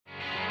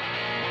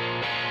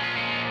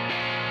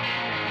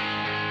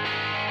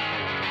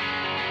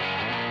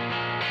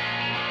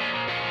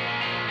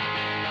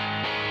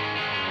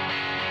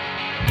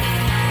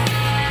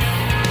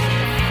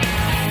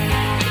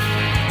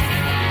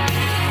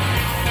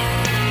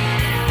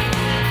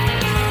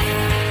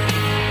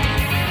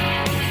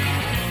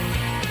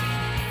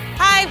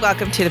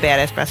welcome to the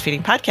Badass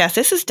Breastfeeding Podcast.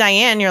 This is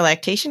Diane, your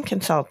lactation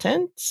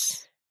consultant.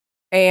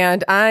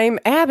 And I'm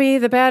Abby,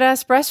 the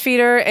Badass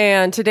Breastfeeder.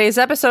 And today's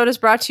episode is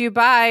brought to you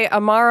by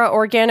Amara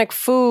Organic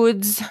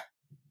Foods.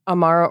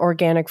 Amara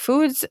Organic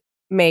Foods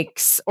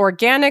makes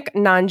organic,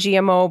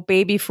 non-GMO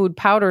baby food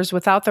powders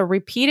without the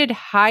repeated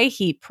high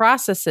heat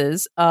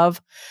processes of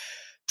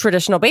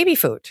traditional baby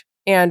food.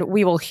 And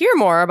we will hear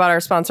more about our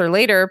sponsor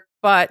later,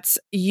 but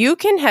you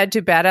can head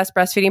to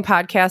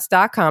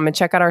badassbreastfeedingpodcast.com and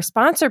check out our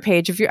sponsor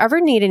page if you ever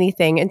need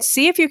anything and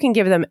see if you can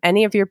give them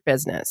any of your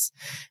business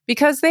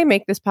because they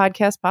make this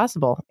podcast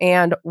possible.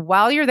 And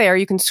while you're there,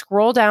 you can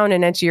scroll down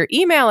and enter your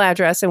email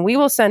address and we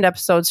will send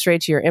episodes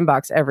straight to your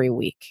inbox every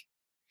week.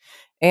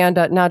 And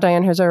now,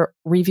 Diane, here's our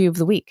review of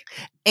the week.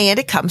 And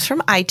it comes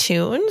from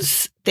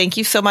iTunes. Thank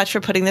you so much for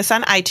putting this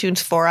on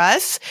iTunes for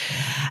us.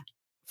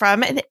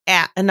 From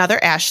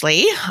another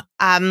Ashley.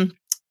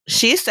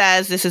 She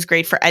says, this is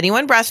great for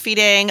anyone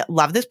breastfeeding.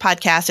 Love this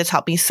podcast. It's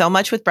helped me so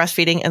much with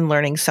breastfeeding and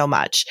learning so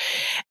much.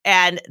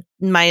 And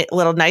my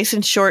little nice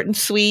and short and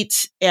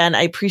sweet. And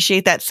I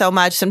appreciate that so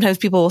much. Sometimes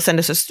people will send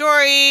us a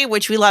story,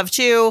 which we love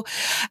too.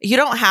 You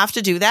don't have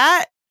to do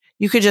that.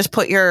 You could just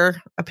put your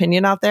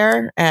opinion out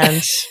there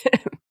and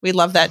we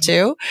love that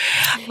too.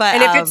 But,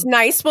 and if it's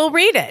nice, we'll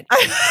read it.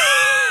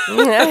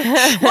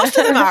 Most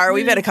of them are.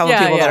 We've had a couple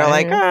people that are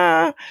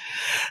like,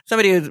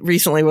 somebody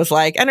recently was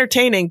like,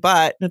 entertaining,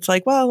 but it's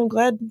like, well, I'm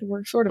glad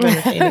we're sort of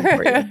entertaining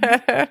for you.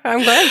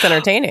 I'm glad it's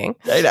entertaining.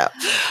 I know.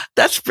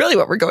 That's really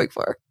what we're going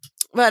for.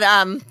 But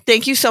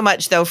thank you so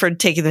much, though, for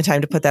taking the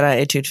time to put that on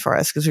iTunes for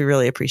us because we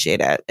really appreciate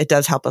it. It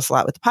does help us a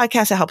lot with the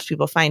podcast. It helps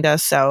people find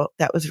us. So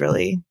that was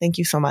really, thank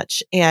you so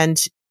much. And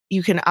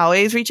you can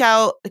always reach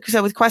out, like we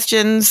said, with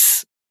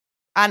questions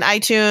on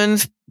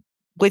iTunes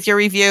with your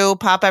review,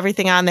 pop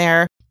everything on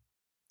there.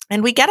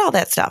 And we get all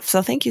that stuff.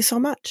 So thank you so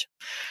much.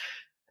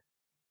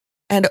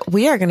 And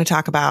we are going to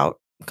talk about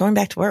going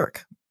back to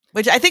work,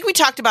 which I think we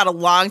talked about a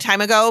long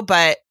time ago,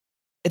 but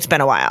it's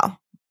been a while.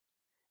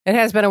 It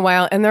has been a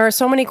while. And there are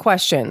so many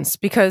questions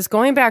because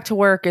going back to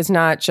work is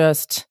not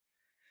just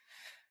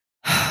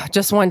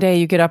one day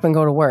you get up and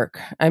go to work.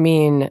 I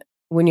mean,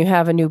 when you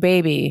have a new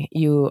baby,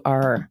 you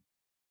are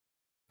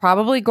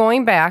probably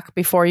going back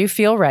before you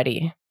feel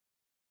ready.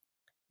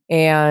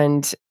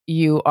 And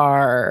you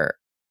are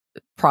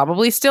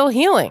probably still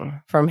healing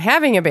from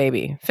having a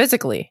baby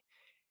physically.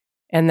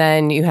 And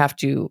then you have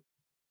to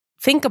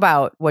think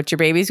about what your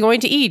baby's going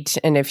to eat.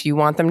 And if you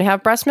want them to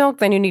have breast milk,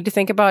 then you need to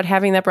think about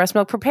having that breast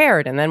milk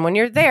prepared. And then when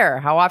you're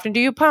there, how often do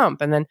you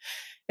pump? And then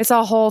it's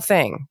a whole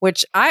thing,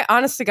 which I,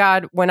 honest to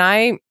God,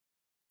 the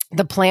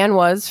plan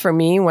was for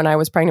me when I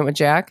was pregnant with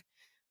Jack,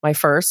 my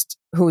first,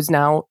 who's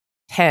now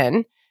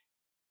 10,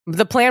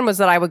 the plan was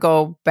that I would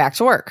go back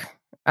to work.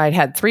 I'd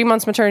had 3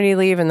 months maternity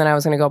leave and then I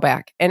was going to go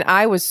back. And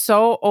I was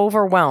so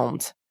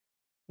overwhelmed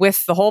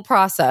with the whole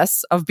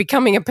process of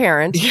becoming a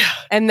parent. Yeah.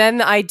 And then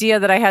the idea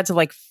that I had to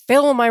like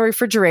fill my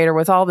refrigerator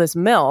with all this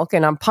milk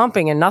and I'm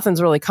pumping and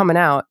nothing's really coming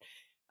out.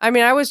 I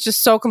mean, I was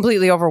just so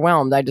completely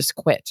overwhelmed. I just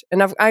quit.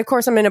 And of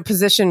course, I'm in a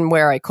position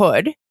where I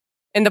could.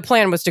 And the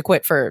plan was to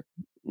quit for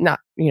not,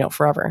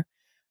 forever.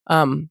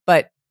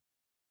 But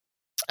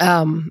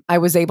I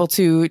was able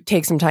to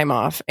take some time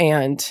off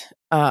and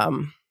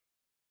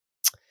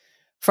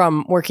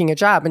from working a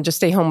job and just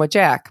stay home with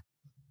Jack.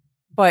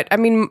 But I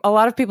mean, a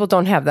lot of people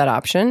don't have that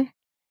option.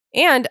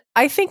 And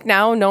I think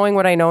now, knowing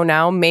what I know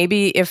now,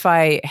 maybe if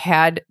I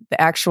had the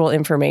actual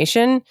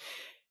information,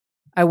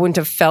 I wouldn't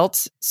have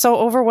felt so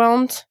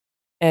overwhelmed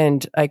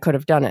and I could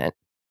have done it.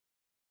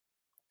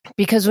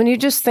 Because when you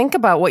just think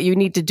about what you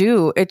need to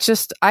do, it's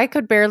just, I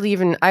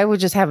would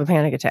just have a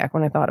panic attack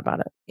when I thought about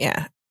it.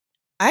 Yeah.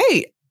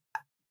 I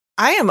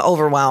am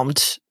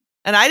overwhelmed.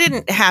 And I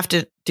didn't have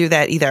to do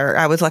that either.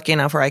 I was lucky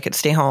enough where I could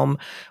stay home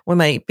when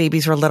my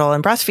babies were little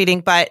and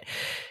breastfeeding. But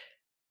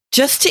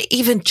just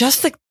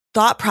the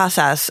thought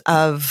process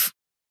of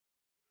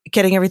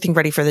getting everything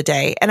ready for the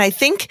day. And I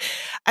think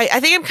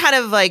I'm kind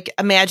of like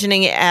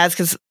imagining it as,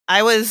 because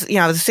I was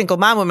a single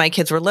mom when my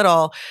kids were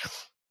little.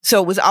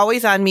 So it was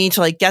always on me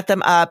to like get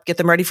them up, get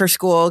them ready for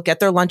school, get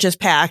their lunches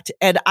packed.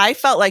 And I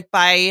felt like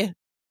by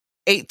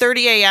 8:30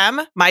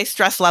 a.m., my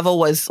stress level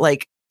was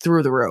like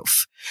through the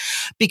roof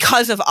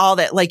because of all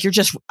that. Like you're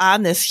just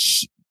on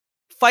this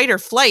fight or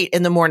flight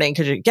in the morning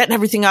because you're getting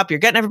everything up,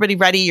 you're getting everybody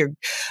ready, you're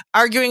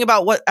arguing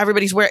about what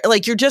everybody's wearing.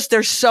 Like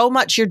there's so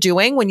much you're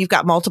doing when you've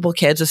got multiple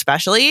kids,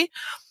 especially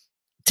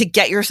to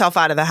get yourself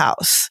out of the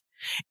house.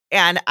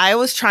 And I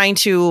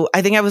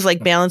think I was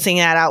like balancing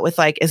that out with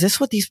like, is this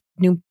what these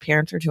new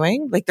parents are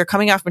doing? Like they're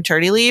coming off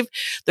maternity leave.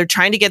 They're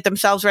trying to get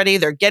themselves ready.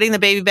 They're getting the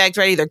baby bags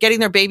ready. They're getting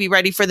their baby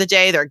ready for the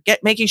day. They're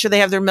making sure they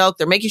have their milk.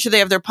 They're making sure they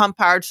have their pump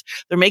parts.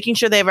 They're making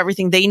sure they have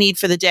everything they need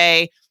for the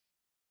day.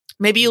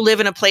 Maybe you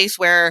live in a place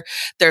where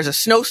there's a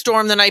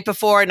snowstorm the night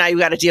before and now you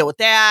got to deal with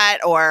that,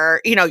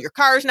 or, your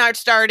car's not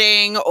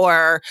starting,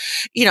 or,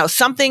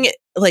 something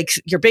like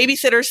your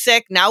babysitter's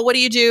sick. Now what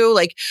do you do?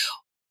 Like,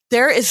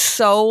 there is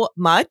so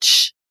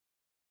much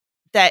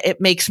that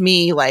it makes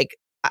me like,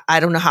 I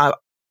don't know how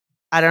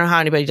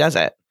anybody does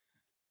it.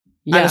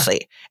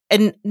 honestly.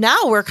 And now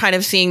we're kind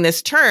of seeing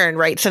this turn,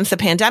 right, since the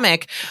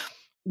pandemic,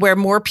 where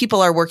more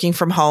people are working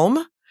from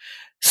home.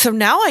 So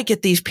now I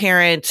get these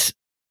parents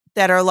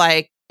that are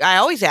like, I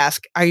always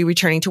ask, are you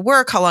returning to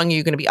work? How long are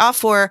you going to be off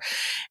for?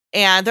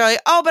 And they're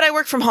like, oh, but I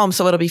work from home,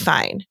 so it'll be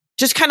fine.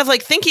 Just kind of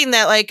like thinking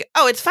that like,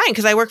 oh, it's fine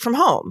because I work from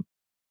home.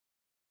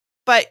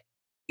 But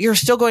you're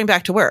still going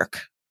back to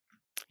work.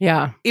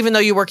 Yeah. Even though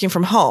you're working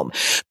from home.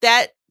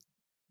 That,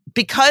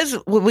 because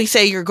when we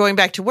say you're going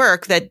back to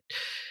work, that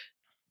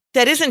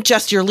isn't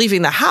just you're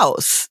leaving the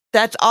house.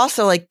 That's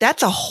also like,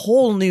 that's a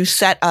whole new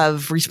set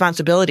of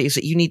responsibilities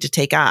that you need to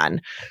take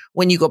on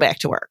when you go back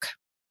to work.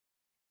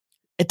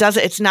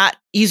 It's not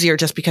easier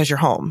just because you're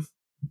home.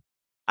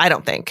 I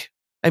don't think.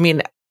 I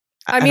mean,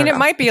 it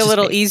might be a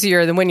little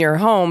easier than when you're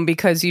home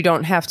because you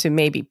don't have to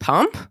maybe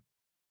pump.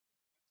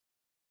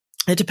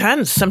 It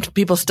depends. Some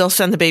people still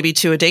send the baby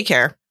to a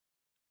daycare.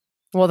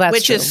 Well, that's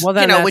which true. is,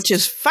 Well, which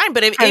is fine.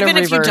 But even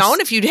if you don't,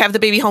 if you have the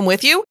baby home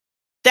with you,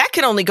 that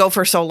can only go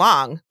for so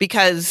long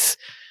because,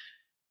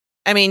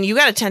 I mean, you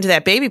got to tend to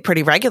that baby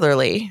pretty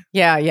regularly.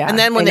 Yeah, yeah. And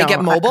then when they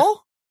get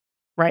mobile,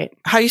 right?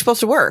 How are you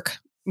supposed to work?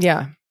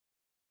 Yeah,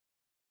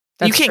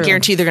 you can't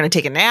guarantee they're going to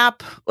take a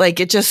nap.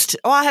 Like it just,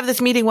 I'll have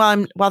this meeting while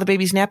the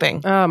baby's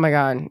napping. Oh my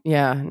God,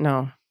 yeah,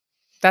 no,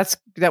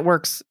 that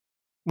works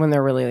when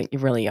they're really,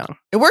 really young.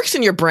 It works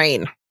in your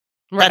brain.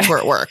 Right. That's where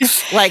it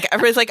works. Like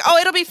everybody's like, oh,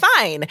 it'll be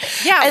fine.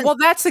 Yeah, well,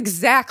 that's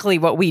exactly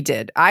what we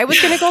did. I was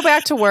going to go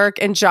back to work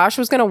and Josh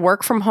was going to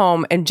work from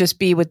home and just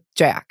be with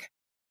Jack.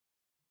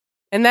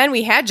 And then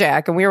we had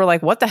Jack and we were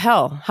like, what the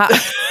hell?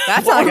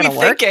 That's not going to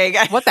work.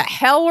 What the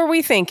hell were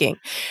we thinking?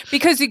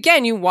 Because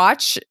again, you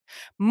watch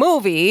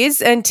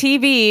movies and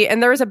TV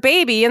and there's a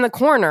baby in the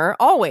corner,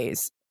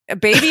 always. A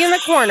baby in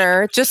the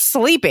corner just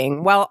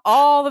sleeping while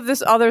all of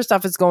this other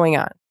stuff is going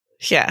on.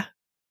 Yeah.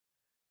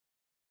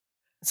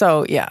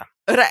 So, yeah.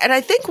 And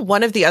I think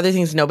one of the other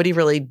things nobody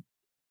really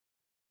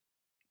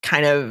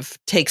kind of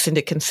takes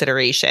into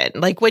consideration,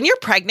 like when you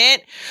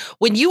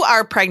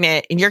are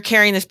pregnant and you're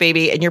carrying this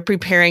baby and you're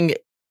preparing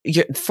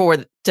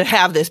to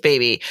have this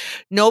baby,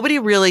 nobody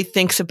really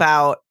thinks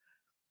about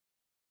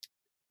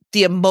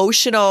the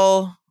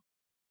emotional.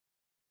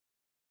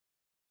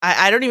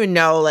 I don't even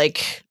know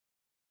like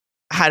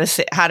how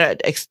to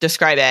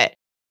describe it.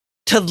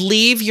 To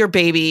leave your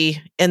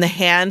baby in the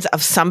hands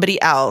of somebody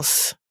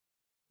else,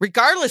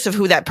 regardless of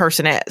who that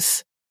person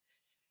is,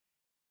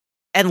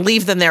 and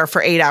leave them there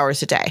for 8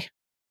 hours a day,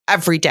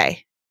 every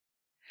day.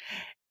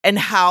 And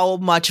how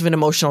much of an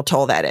emotional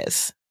toll that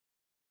is.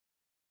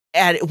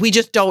 And we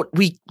just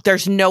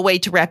there's no way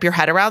to wrap your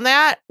head around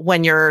that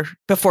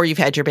before you've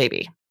had your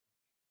baby.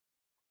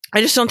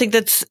 I just don't think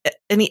that's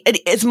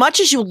as much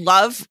as you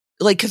love,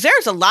 like, because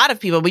there's a lot of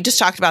people, we just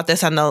talked about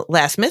this on the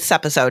last Myths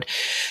episode.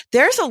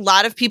 There's a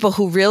lot of people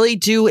who really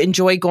do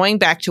enjoy going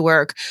back to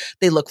work.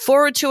 They look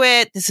forward to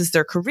it. This is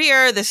their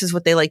career. This is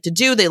what they like to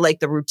do. They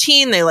like the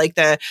routine. They like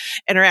the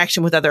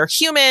interaction with other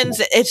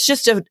humans. It's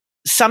just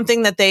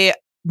something that they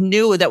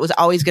knew that was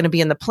always going to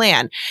be in the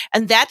plan.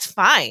 And that's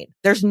fine.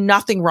 There's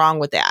nothing wrong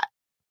with that.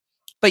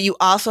 But you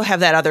also have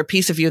that other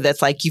piece of you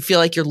that's like, you feel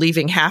like you're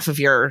leaving half of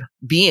your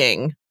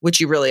being, which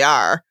you really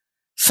are,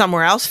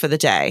 somewhere else for the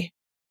day.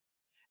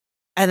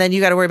 And then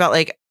you got to worry about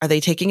like, are they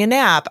taking a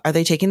nap? Are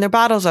they taking their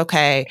bottles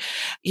okay?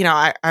 You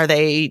know, are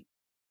they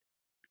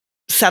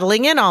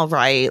settling in all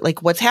right?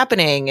 Like what's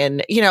happening?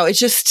 And, you know, it's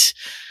just.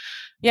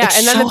 Yeah.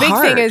 And then the big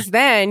thing is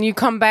then you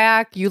come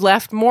back, you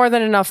left more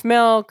than enough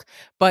milk,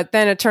 but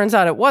then it turns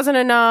out it wasn't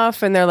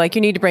enough. And they're like,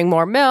 you need to bring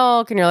more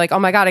milk. And you're like, oh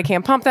my God, I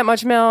can't pump that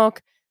much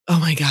milk. Oh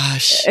my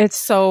gosh. It's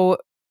so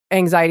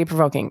anxiety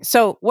provoking.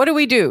 So what do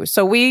we do?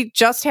 So we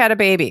just had a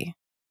baby.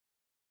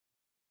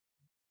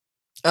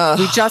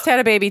 We just had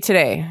a baby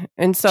today.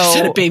 And so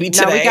now we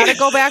got to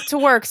go back to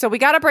work. So we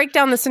got to break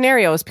down the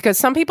scenarios because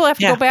some people have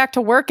to go back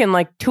to work in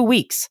like 2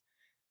 weeks.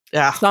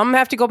 Yeah. Some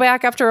have to go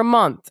back after a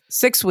month,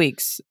 6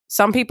 weeks.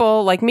 Some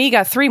people like me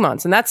got 3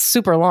 months and that's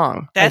super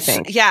long. I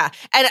think. Yeah.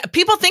 And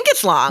people think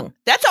it's long.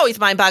 That's always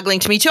mind boggling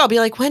to me too. I'll be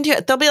like,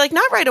 they'll be like,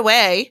 not right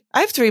away.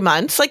 I have 3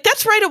 months. Like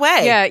that's right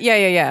away.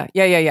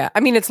 Yeah. I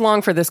mean, it's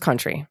long for this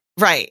country.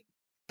 Right.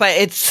 But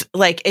it's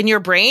like in your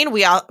brain,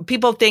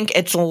 people think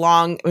it's a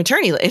long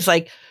maternity. It's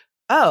like,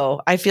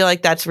 oh, I feel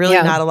like that's really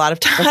not a lot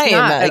of time. It's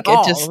not like,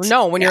 at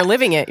all. When you're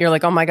living it, you're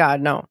like, oh my God,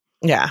 no.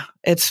 Yeah,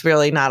 it's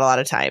really not a lot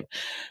of time.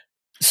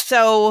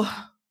 So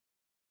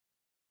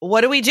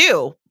what do we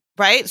do?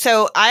 Right.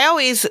 So all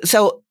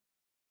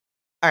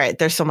right,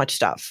 there's so much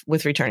stuff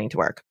with returning to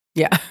work.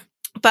 Yeah.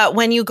 But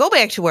when you go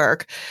back to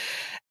work,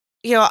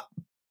 you know,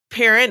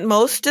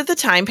 most of the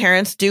time,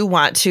 parents do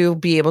want to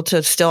be able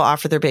to still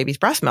offer their babies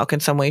breast milk in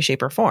some way,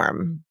 shape, or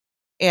form.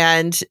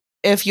 And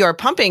if you're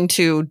pumping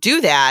to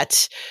do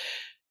that,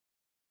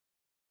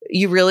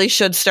 you really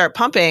should start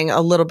pumping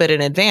a little bit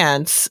in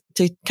advance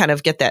to kind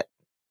of get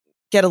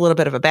a little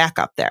bit of a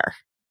backup there.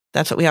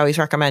 That's what we always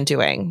recommend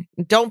doing.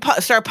 Don't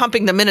start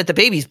pumping the minute the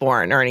baby's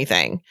born or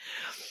anything.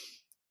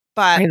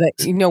 But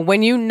you know,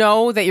 when you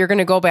know that you're going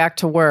to go back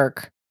to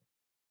work,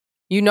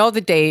 you know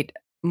the date,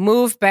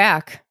 move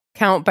back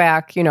count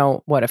back,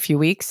 a few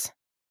weeks?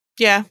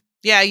 Yeah.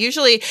 Yeah. I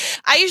usually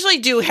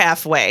do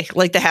halfway,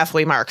 like the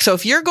halfway mark. So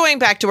if you're going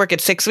back to work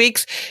at 6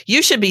 weeks,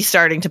 you should be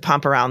starting to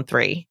pump around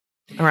 3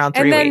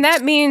 And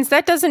then weeks.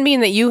 that doesn't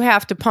mean that you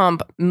have to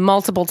pump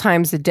multiple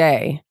times a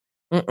day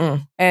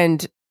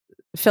and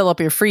fill up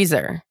your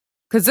freezer.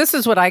 Because this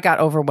is what I got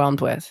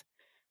overwhelmed with,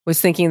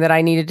 was thinking that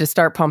I needed to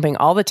start pumping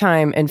all the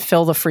time and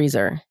fill the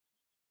freezer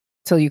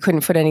till you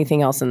couldn't put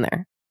anything else in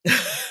there.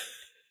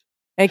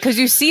 And because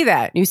you see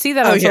that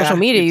on social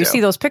media, you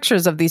see those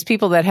pictures of these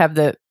people that have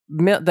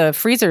the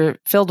freezer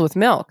filled with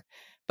milk.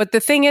 But the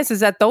thing is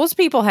that those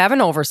people have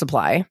an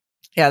oversupply.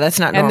 Yeah, that's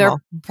not normal. And they're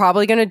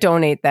probably going to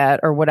donate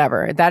that or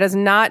whatever. That is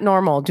not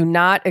normal. Do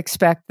not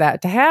expect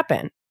that to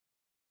happen.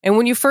 And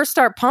when you first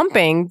start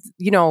pumping,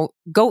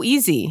 go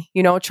easy.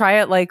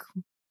 Try it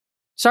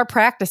start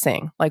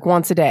practicing like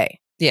once a day.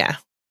 Yeah.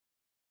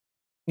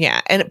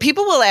 Yeah. And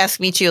people will ask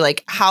me too,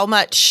 like, how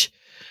much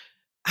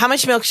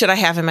milk should I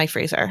have in my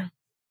freezer?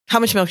 How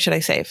much milk should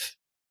I save?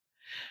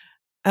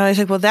 And I was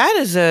like, well,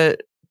 that's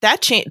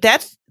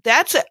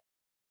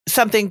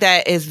something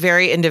that is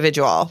very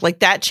individual. Like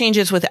that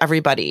changes with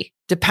everybody,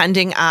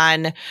 depending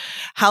on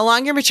how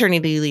long your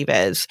maternity leave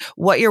is,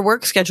 what your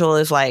work schedule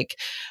is like,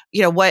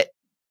 what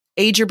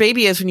age your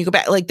baby is when you go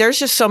back. Like there's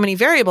just so many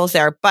variables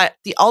there. But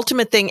the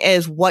ultimate thing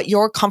is what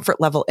your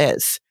comfort level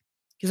is.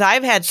 Because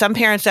I've had some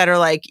parents that are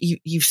like,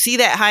 you see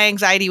that high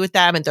anxiety with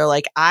them and they're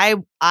like,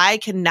 I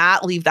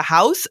cannot leave the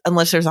house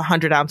unless there's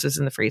 100 ounces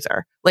in the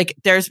freezer. Like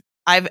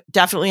I've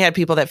definitely had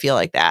people that feel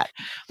like that.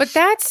 But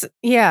that's,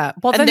 yeah.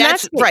 Well, then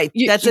that's right.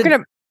 That's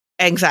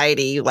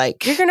anxiety.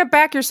 Like you're going to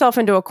back yourself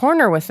into a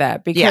corner with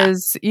that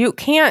because you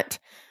can't,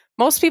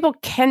 most people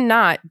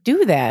cannot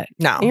do that.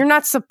 No. You're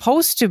not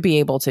supposed to be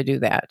able to do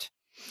that.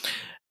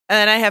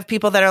 And I have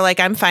people that are like,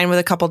 I'm fine with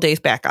a couple days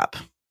backup.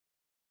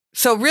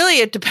 So really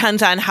it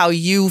depends on how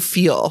you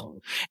feel.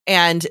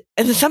 And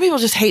then some people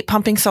just hate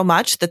pumping so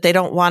much that they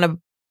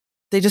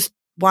just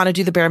want to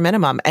do the bare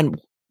minimum. And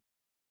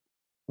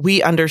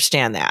we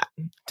understand that.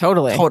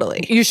 Totally.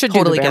 You should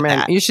do the bare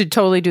minimum. You should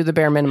totally do the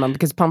bare minimum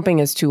because pumping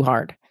is too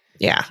hard.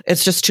 Yeah.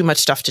 It's just too much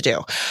stuff to do.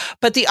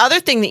 But the other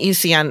thing that you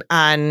see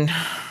on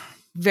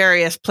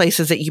various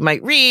places that you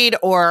might read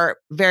or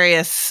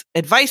various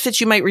advice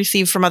that you might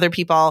receive from other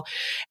people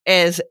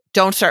is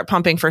don't start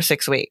pumping for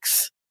 6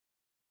 weeks.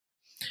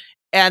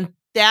 And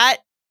that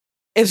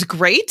is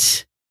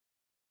great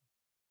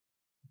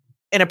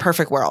in a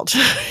perfect world.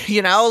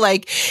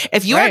 Like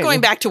if you are going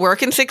back to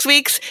work in 6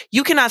 weeks,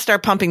 you cannot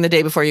start pumping the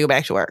day before you go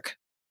back to work.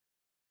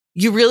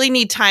 You really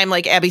need time,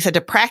 like Abby said,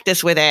 to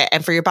practice with it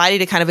and for your body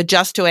to kind of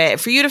adjust to it,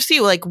 for you to see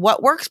like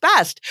what works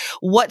best,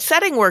 what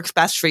setting works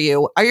best for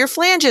you. Are your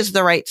flanges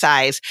the right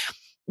size?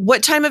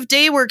 What time of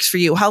day works for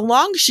you? How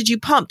long should you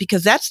pump?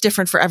 Because that's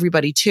different for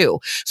everybody too.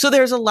 So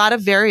there's a lot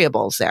of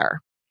variables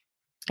there.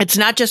 It's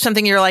not just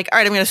something you're like, all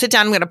right, I'm going to sit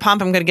down, I'm going to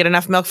pump, I'm going to get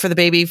enough milk for the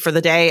baby for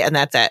the day, and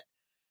that's it.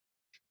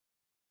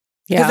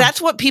 Because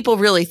that's what people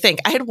really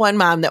think. I had one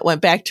mom that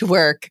went back to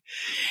work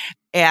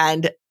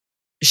and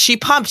she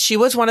pumped. She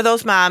was one of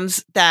those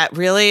moms that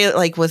really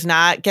was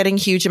not getting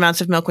huge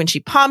amounts of milk when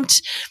she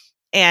pumped.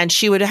 And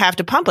she would have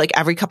to pump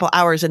every couple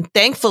hours. And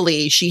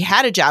thankfully she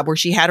had a job where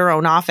she had her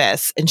own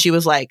office and she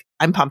was like,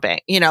 I'm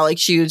pumping,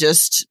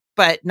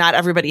 but not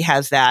everybody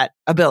has that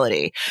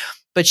ability.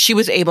 But she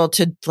was able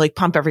to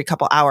pump every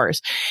couple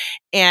hours.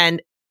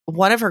 And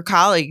one of her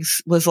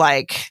colleagues was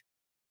like,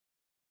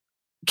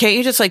 can't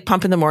you just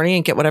pump in the morning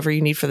and get whatever you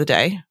need for the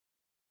day?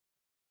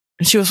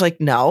 And she was like,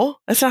 no,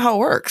 that's not how it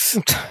works.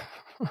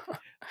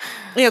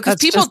 Because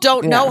people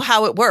don't know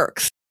how it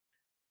works.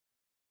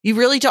 You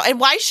really don't. And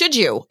why should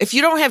you? If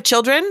you don't have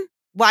children,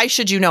 why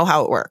should you know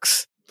how it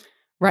works?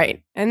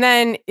 Right. And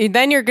then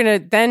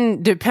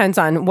depends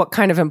on what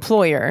kind of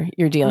employer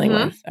you're dealing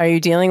with. Are you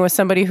dealing with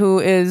somebody who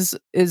is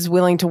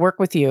willing to work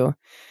with you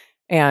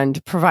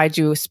and provide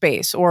you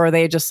space? Or are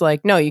they just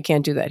like, no, you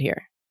can't do that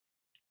here,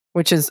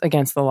 which is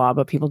against the law,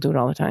 but people do it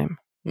all the time.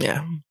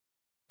 Yeah.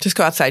 Just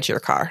go outside your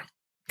car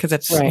because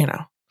it's,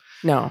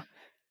 No.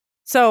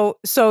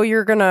 So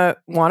you're going to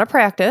want to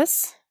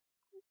practice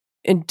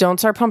and don't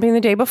start pumping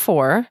the day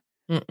before.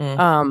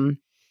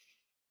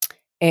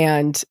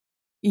 And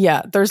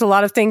yeah, there's a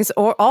lot of things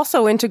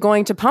also into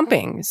going to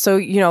pumping. So,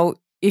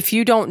 if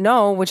you don't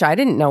know, which I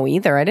didn't know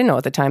either, I didn't know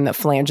at the time that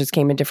flanges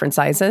came in different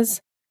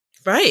sizes.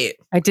 Right.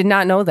 I did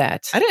not know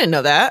that. I didn't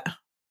know that.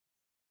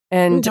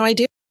 And no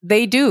idea.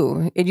 They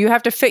do. You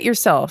have to fit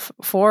yourself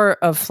for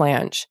a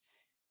flange.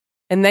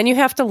 And then you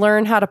have to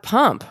learn how to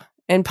pump.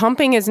 And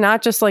pumping is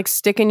not just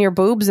sticking your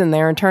boobs in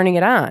there and turning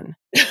it on.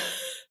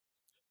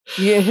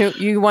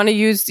 You want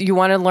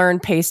to learn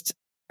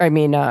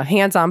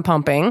hands-on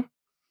pumping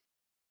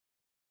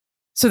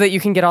so that you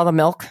can get all the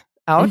milk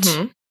out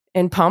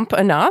and pump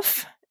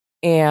enough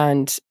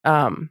and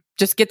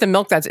just get the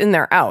milk that's in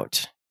there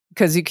out.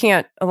 Because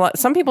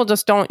some people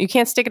just you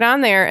can't stick it on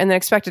there and then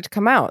expect it to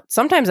come out.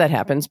 Sometimes that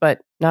happens, but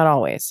not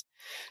always.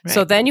 Right.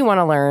 So then you want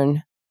to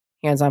learn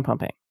hands-on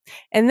pumping.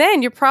 And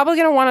then you're probably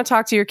going to want to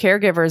talk to your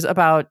caregivers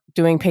about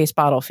doing pace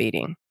bottle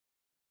feeding.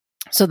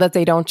 so that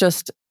they don't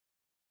just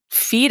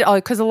feed all.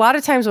 Because a lot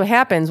of times what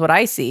happens, what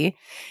I see,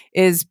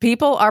 is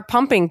people are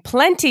pumping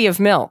plenty of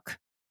milk.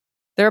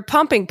 They're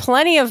pumping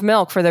plenty of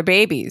milk for their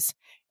babies,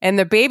 and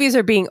the babies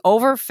are being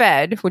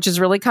overfed, which is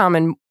really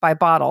common by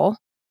bottle,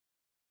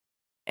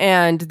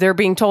 and they're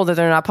being told that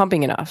they're not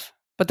pumping enough.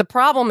 But the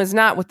problem is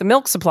not with the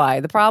milk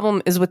supply. The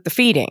problem is with the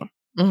feeding.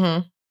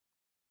 Mm-hmm.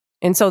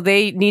 And so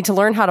they need to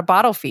learn how to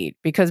bottle feed,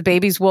 because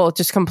babies will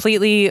just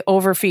completely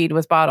overfeed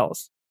with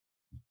bottles.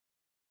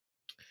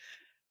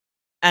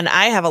 And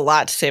I have a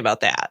lot to say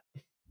about that.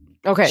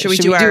 Okay. Should we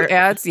do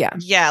ads? Yeah.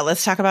 Yeah.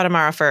 Let's talk about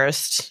Amara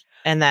first.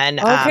 And then,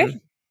 okay.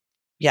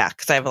 Yeah,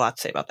 because I have a lot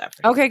to say about that.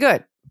 Okay,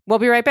 good. We'll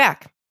be right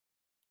back.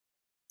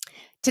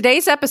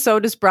 Today's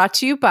episode is brought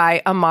to you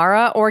by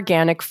Amara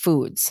Organic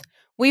Foods.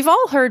 We've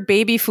all heard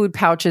baby food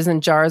pouches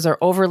and jars are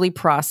overly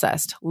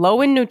processed,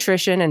 low in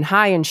nutrition, and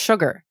high in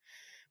sugar.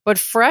 But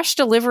fresh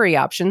delivery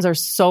options are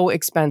so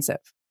expensive.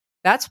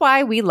 That's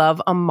why we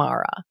love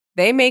Amara.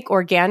 They make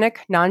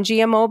organic,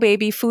 non-GMO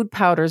baby food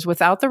powders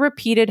without the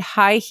repeated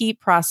high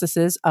heat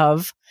processes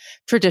of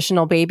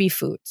traditional baby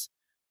foods.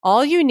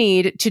 All you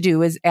need to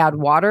do is add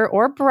water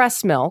or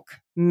breast milk,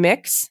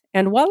 mix,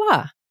 and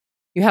voila.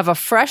 You have a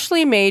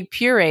freshly made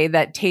puree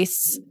that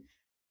tastes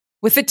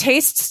with the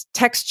tastes,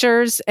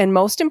 textures, and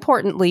most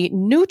importantly,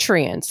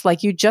 nutrients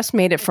like you just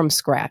made it from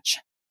scratch.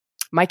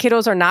 My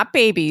kiddos are not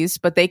babies,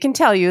 but they can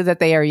tell you that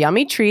they are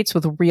yummy treats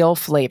with real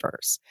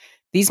flavors.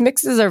 These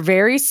mixes are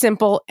very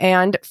simple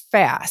and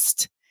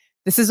fast.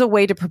 This is a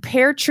way to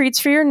prepare treats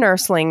for your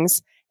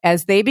nurslings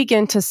as they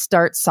begin to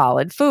start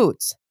solid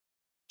foods.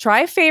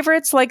 Try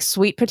favorites like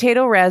sweet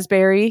potato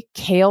raspberry,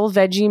 kale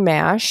veggie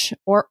mash,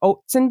 or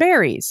oats and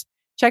berries.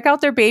 Check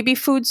out their baby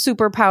food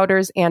super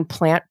powders and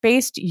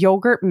plant-based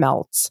yogurt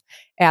melts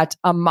at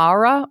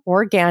Amara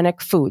Organic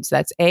Foods.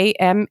 That's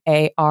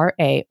AMARA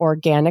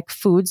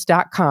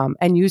organicfoods.com,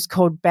 and use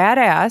code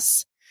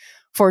BADASS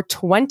for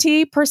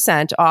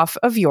 20% off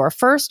of your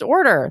first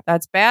order.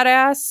 That's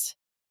BADASS.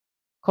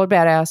 Code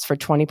BADASS for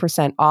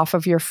 20% off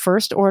of your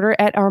first order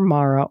at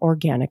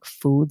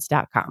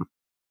AmaraOrganicFoods.com.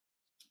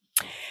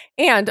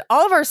 And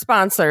all of our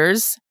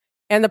sponsors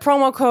and the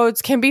promo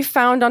codes can be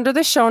found under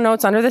the show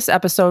notes under this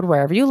episode,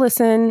 wherever you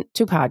listen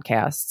to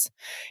podcasts.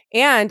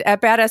 And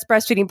at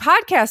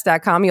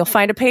badassbreastfeedingpodcast.com, you'll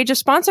find a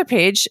sponsor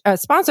page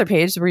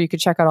where you can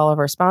check out all of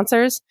our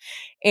sponsors.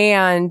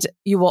 And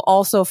you will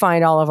also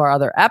find all of our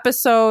other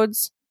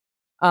episodes,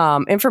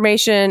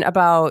 information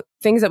about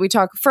things that we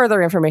talk,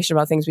 further information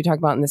about things we talk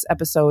about in this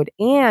episode,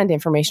 and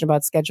information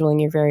about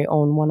scheduling your very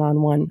own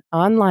one-on-one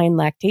online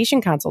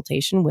lactation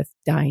consultation with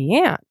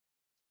Diane.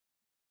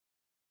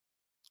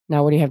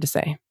 Now, what do you have to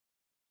say?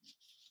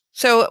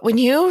 So when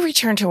you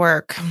return to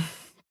work,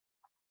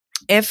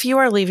 if you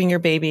are leaving your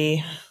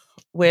baby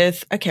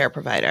with a care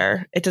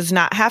provider, it does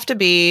not have to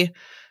be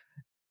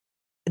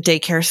a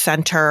daycare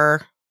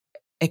center.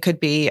 It could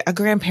be a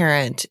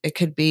grandparent. It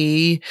could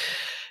be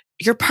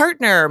your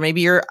partner.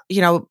 Maybe you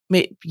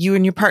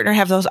and your partner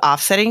have those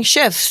offsetting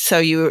shifts. So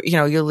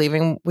you're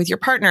leaving with your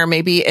partner.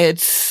 Maybe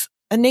it's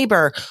a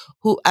neighbor,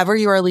 whoever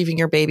you are leaving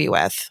your baby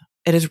with.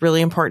 It is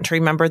really important to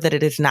remember that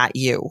it is not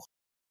you.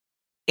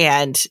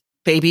 And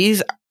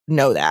babies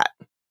know that.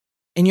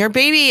 And your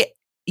baby,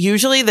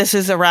 usually this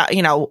is around, 6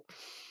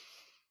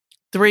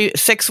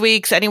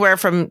 weeks, anywhere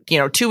from,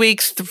 2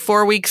 weeks,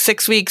 4 weeks,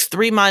 6 weeks,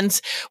 3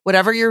 months,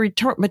 whatever your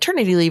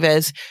maternity leave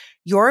is,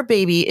 your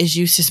baby is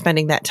used to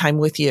spending that time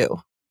with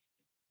you.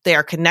 They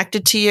are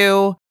connected to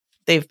you.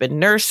 They've been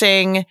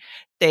nursing.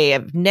 They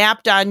have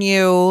napped on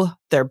you.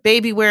 They're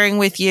baby wearing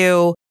with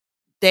you.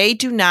 They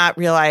do not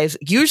realize,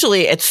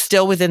 usually it's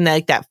still within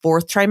that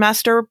fourth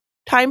trimester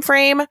time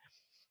frame.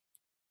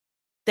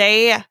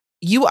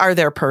 You are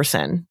their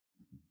person.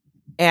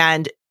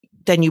 And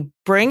then you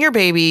bring your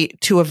baby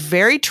to a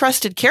very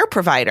trusted care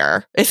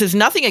provider. This is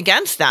nothing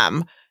against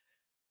them,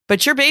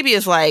 but your baby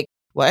is like,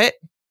 what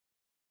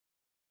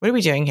are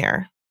we doing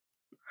here?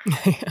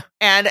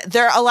 And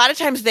a lot of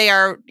times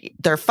they're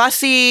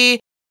fussy.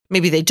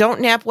 Maybe they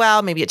don't nap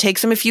well. Maybe it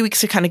takes them a few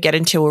weeks to kind of get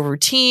into a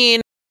routine.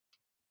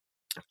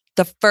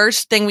 The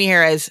first thing we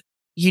hear is,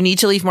 you need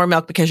to leave more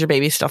milk because your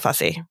baby's still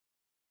fussy.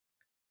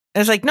 And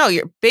it's like, no,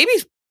 your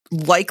baby's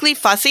likely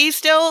fussy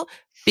still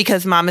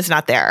because mom is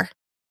not there.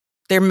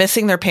 They're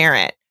missing their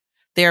parent.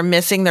 They're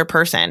missing their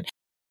person.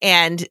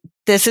 And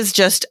this is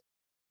just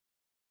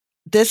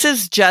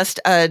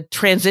a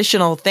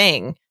transitional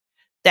thing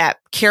that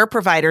care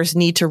providers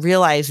need to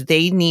realize.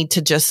 They need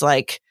to just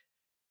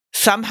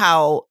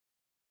somehow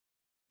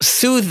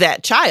soothe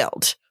that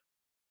child.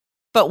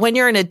 But when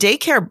you're in a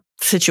daycare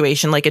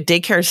situation, like a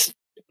daycare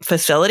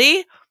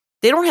facility,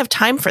 they don't have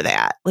time for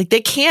that.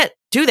 They can't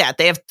do that.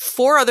 They have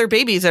 4 other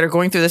babies that are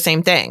going through the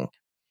same thing.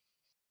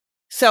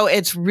 So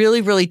it's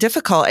really, really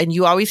difficult. And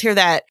you always hear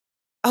that,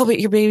 oh, but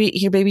your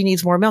baby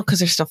needs more milk because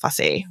they're still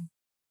fussy.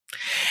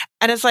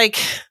 And it's like,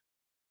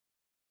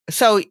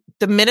 so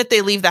the minute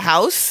they leave the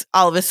house,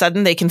 all of a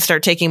sudden they can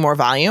start taking more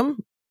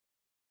volume.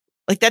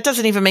 That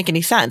doesn't even make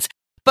any sense.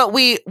 But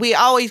we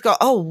always go,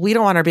 oh, we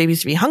don't want our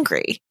babies to be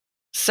hungry.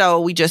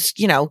 So we just,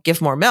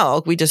 give more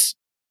milk.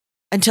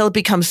 Until it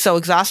becomes so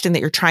exhausting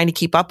that you're trying to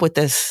keep up with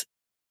this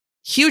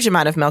huge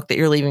amount of milk that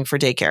you're leaving for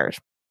daycare.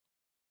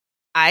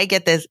 I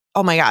get this.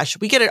 Oh my gosh,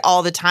 we get it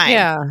all the time.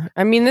 Yeah.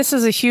 I mean, this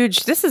is a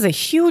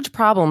huge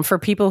problem for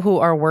people who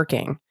are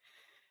working.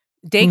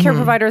 Daycare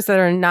providers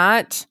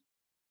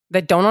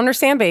that don't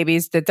understand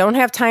babies, that don't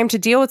have time to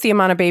deal with the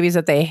amount of babies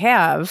that they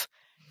have,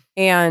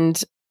 and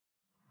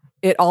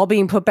it all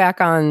being put back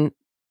on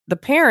the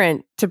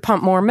parent to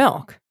pump more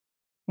milk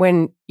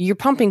when you're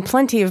pumping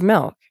plenty of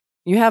milk.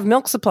 You have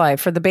milk supply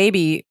for the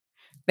baby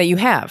that you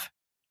have.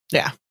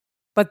 Yeah.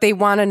 But they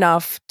want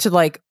enough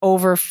to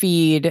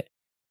overfeed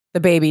the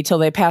baby till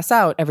they pass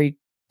out every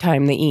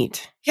time they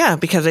eat. Yeah,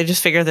 because they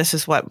just figure this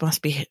is what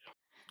we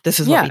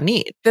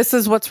need. This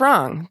is what's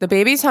wrong. The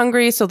baby's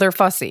hungry, so they're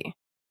fussy.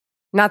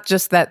 Not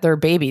just that they're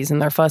babies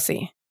and they're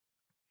fussy.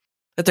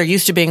 That they're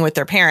used to being with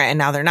their parent and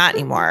now they're not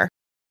anymore.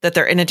 That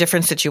they're in a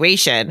different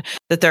situation.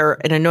 That they're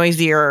in a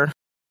noisier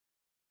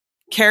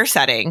care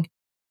setting.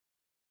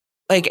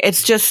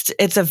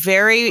 It's a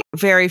very,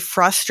 very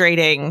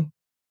frustrating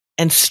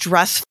and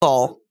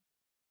stressful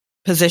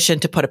position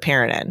to put a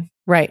parent in.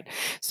 Right.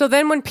 So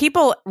then when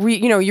people,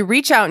 you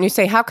reach out and you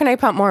say, how can I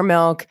pump more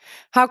milk?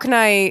 How can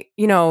I,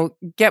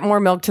 get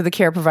more milk to the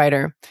care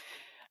provider?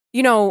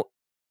 You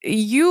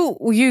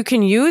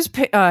can use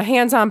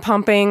hands-on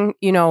pumping.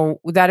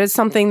 That is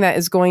something that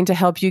is going to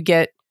help you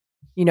get,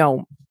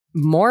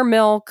 more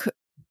milk.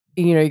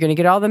 You're going to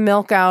get all the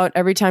milk out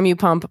every time you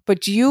pump,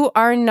 but you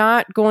are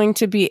not going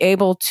to be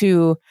able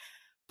to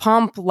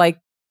pump,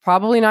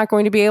 probably not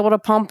going to be able to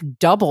pump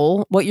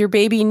double what your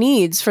baby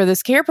needs for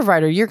this care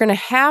provider. You're going to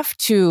have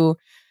to,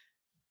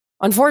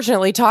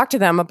 unfortunately, talk to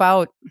them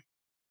about,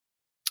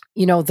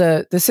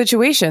 the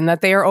situation that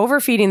they are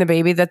overfeeding the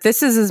baby, that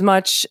this is as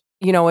much,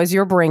 as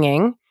you're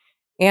bringing,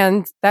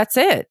 and that's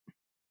it.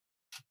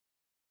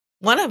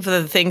 One of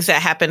the things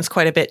that happens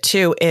quite a bit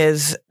too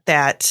is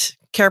that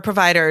care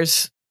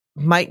providers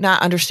might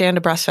not understand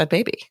a breastfed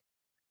baby.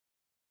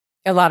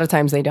 A lot of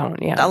times they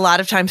don't. Yeah. A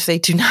lot of times they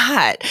do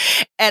not.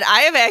 And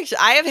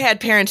I have had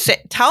parents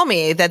tell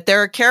me that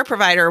their care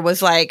provider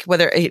was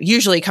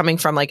usually coming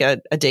from a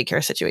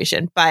daycare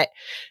situation, but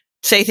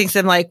say things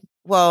to them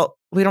well,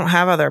 we don't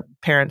have other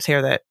parents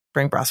here that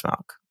bring breast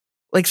milk.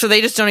 So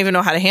they just don't even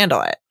know how to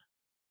handle it.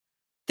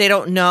 They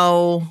don't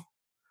know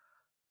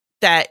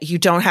that you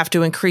don't have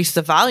to increase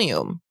the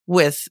volume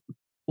with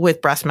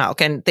breast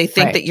milk. And they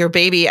think that your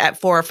baby at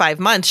 4 or 5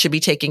 months should be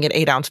taking an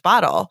 8-ounce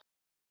bottle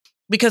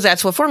because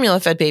that's what formula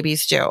fed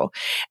babies do.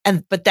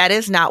 But that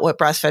is not what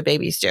breastfed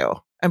babies do.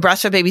 And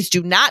breastfed babies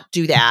do not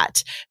do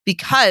that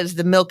because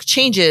the milk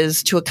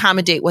changes to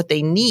accommodate what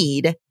they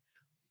need.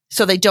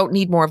 So they don't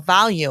need more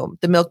volume.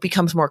 The milk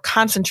becomes more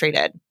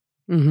concentrated.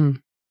 Mm-hmm.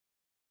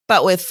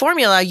 But with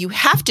formula, you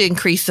have to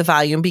increase the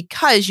volume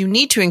because you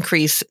need to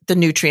increase the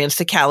nutrients,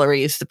 the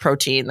calories, the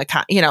protein,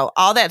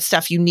 all that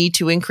stuff you need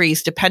to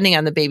increase depending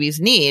on the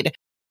baby's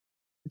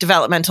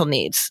developmental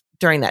needs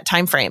during that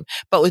time frame.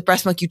 But with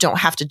breast milk, you don't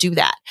have to do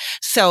that.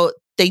 So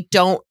they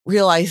don't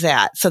realize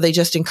that. So they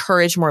just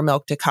encourage more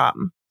milk to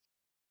come.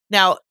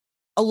 Now,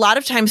 a lot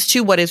of times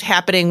too, what is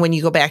happening when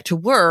you go back to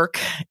work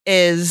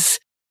is,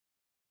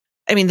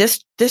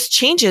 this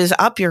changes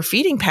up your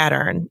feeding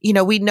pattern.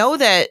 We know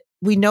that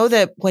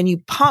when you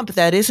pump,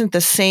 that isn't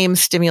the same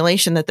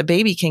stimulation that the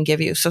baby can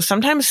give you. So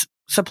sometimes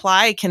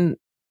supply can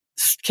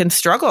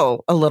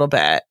struggle a little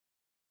bit.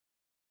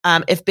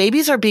 If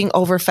babies are being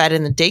overfed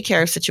in the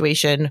daycare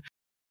situation,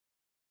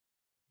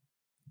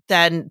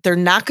 then they're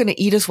not going to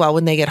eat as well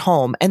when they get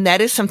home. And that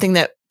is something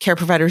that care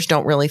providers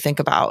don't really think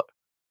about.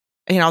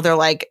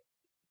 They're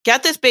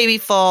get this baby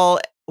full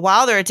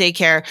while they're at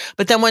daycare.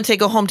 But then once they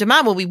go home to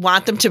mom, we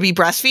want them to be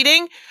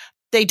breastfeeding.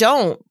 They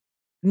don't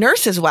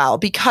nurse as well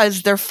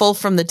because they're full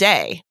from the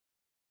day.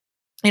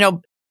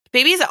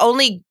 Babies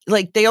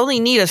they only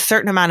need a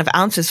certain amount of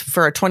ounces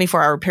for a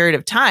 24-hour period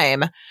of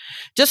time.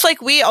 Just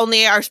like we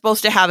only are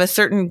supposed to have a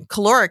certain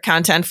caloric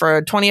content for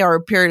a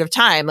 20-hour period of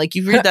time.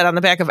 You read that on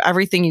the back of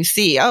everything you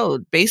see. Oh,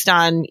 based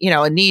on,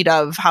 a need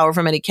of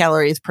however many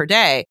calories per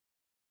day.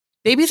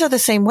 Babies are the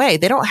same way.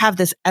 They don't have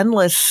this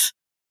endless,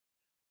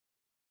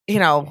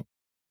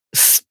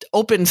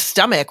 open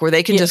stomach where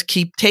they can just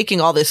keep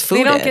taking all this food.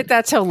 They don't get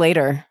that till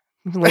later.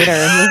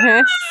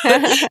 Yeah,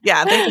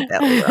 they get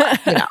that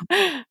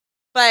later.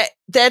 But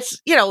that's,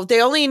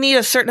 they only need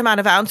a certain amount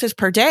of ounces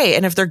per day.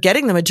 And if they're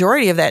getting the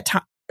majority of that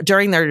time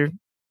during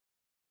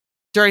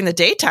the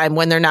daytime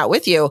when they're not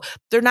with you,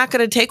 they're not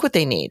going to take what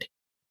they need.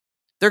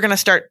 They're going to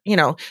start,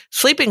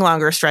 sleeping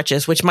longer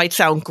stretches, which might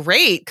sound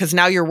great because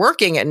now you're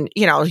working. And,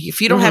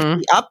 if you don't have to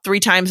be up 3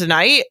 times a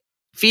night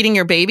feeding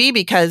your baby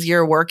because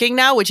you're working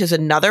now, which is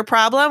another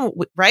problem,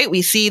 right?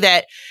 We see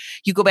that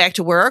you go back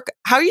to work.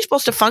 How are you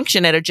supposed to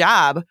function at a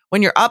job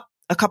when you're up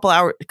a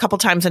couple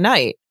times a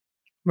night?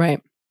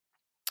 Right.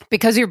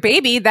 Because your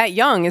baby that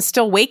young is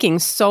still waking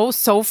so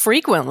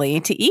frequently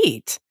to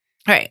eat.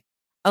 Right.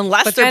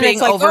 Unless they're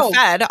being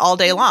overfed all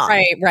day long.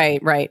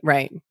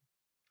 Right.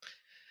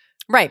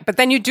 Right. But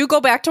then you do go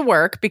back to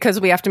work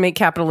because we have to make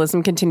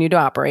capitalism continue to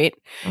operate.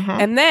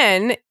 And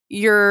then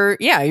your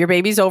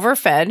baby's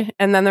overfed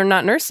and then they're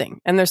not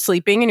nursing and they're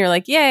sleeping and you're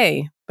like,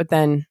 yay. But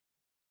then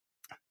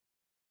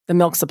the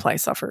milk supply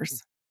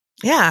suffers.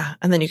 Yeah.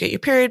 And then you get your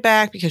period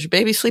back because your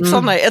baby sleeps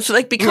all night. It's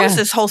like becomes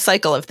this whole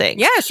cycle of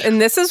things. Yes. And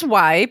this is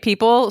why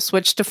people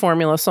switch to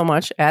formula so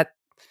much at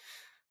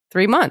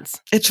 3 months.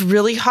 It's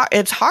really hard.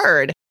 It's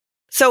hard.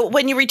 So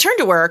when you return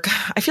to work,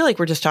 I feel like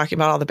we're just talking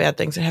about all the bad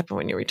things that happen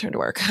when you return to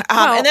work.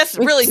 And that's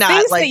really not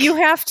things like that you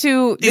have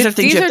to. These are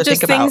things you have to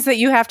just think things about. that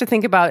you have to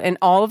think about in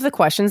all of the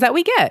questions that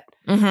we get.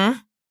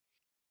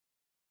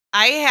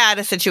 I had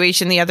a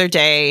situation the other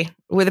day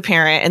with a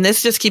parent, and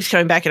this just keeps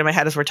coming back into my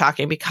head as we're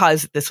talking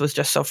because this was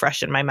just so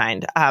fresh in my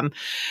mind.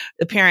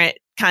 The parent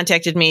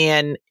contacted me,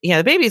 and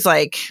the baby's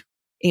like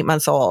 8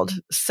 months old,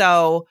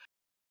 so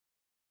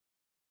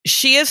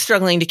she is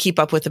struggling to keep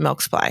up with the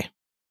milk supply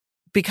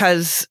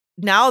because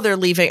now they're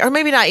leaving, or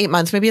maybe not 8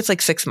 months, maybe it's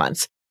like 6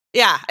 months.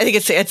 Yeah, I think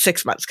it's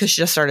 6 months because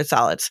she just started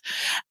solids.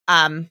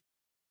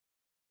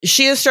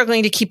 She is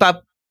struggling to keep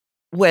up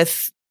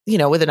with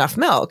enough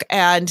milk.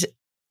 And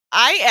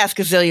I ask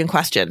a zillion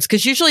questions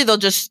because usually they'll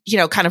just,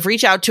 kind of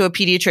reach out to a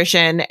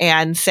pediatrician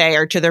and say,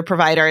 or to their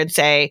provider and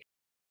say,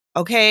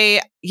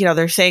 okay,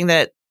 they're saying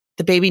that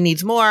the baby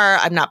needs more.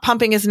 I'm not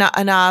pumping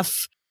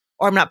enough,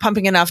 or I'm not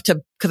pumping enough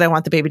because I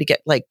want the baby to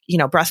get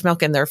breast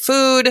milk in their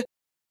food.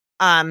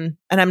 And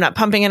I'm not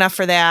pumping enough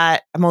for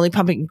that. I'm only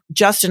pumping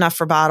just enough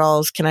for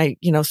bottles. Can I,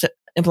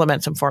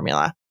 implement some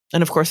formula?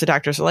 And of course the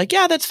doctors are like,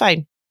 yeah, that's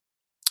fine.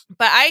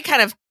 But I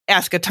kind of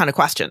ask a ton of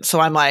questions. So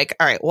I'm like,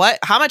 all right,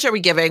 how much are we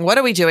giving? What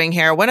are we doing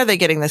here? When are they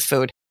getting this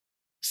food?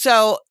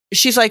 So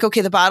she's like,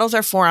 okay, the bottles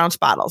are 4-ounce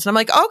bottles. And I'm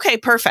like, okay,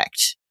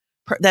 perfect.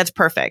 That's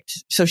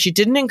perfect. So she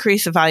didn't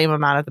increase the volume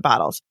amount of the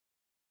bottles,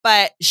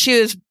 but she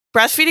was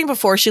breastfeeding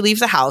before she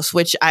leaves the house,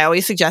 which I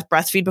always suggest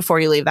breastfeed before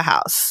you leave the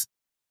house.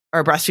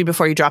 Or breastfeed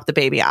before you drop the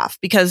baby off,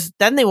 because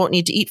then they won't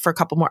need to eat for a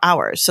couple more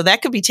hours. So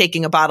that could be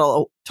taking a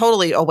bottle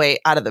totally away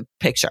out of the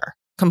picture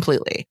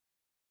completely.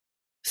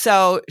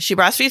 So she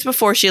breastfeeds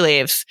before she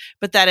leaves,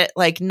 but then at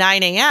like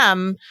 9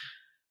 a.m.,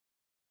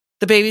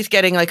 the baby's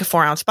getting like a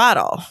 4-ounce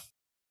bottle.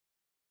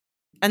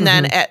 And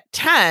then at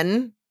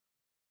 10,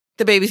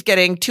 the baby's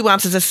getting 2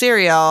 ounces of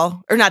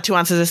cereal, or not 2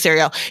 ounces of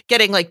cereal,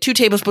 getting like 2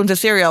 tablespoons of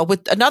cereal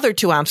with another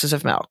 2 ounces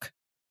of milk.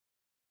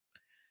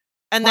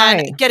 And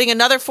then getting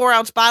another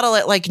 4-ounce bottle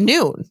at like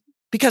noon,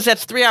 because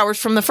that's 3 hours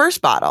from the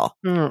first bottle.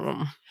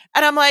 And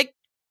I'm like,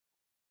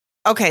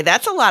 okay,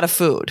 that's a lot of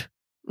food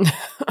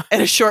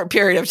in a short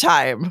period of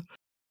time.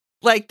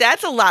 Like,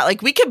 that's a lot.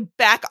 Like, we could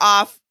back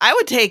off. I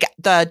would take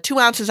the 2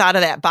 ounces out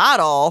of that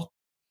bottle,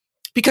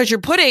 because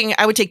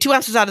I would take 2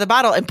 ounces out of the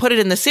bottle and put it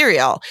in the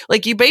cereal.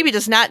 Like, your baby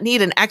does not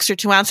need an extra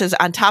 2 ounces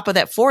on top of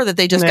that 4 that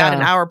they just got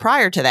an hour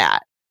prior to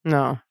that.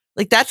 No.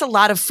 Like, that's a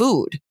lot of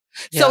food.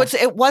 So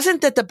it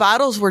wasn't that the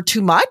bottles were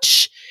too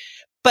much,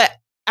 but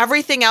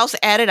everything else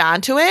added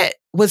onto it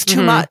was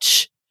too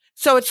much.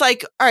 So it's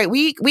like, all right,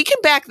 we can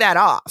back that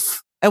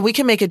off and we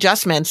can make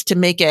adjustments to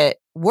make it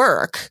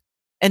work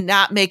and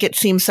not make it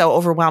seem so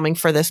overwhelming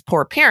for this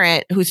poor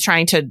parent who's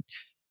trying to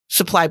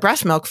supply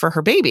breast milk for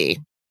her baby.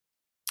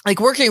 Like,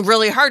 working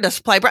really hard to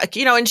supply breast,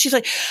 and she's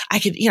like,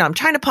 I'm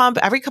trying to pump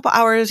every couple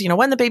hours,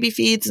 when the baby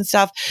feeds and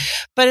stuff.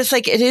 But it's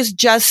like, it is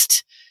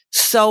just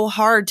so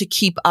hard to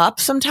keep up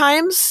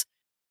sometimes,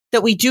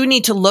 that we do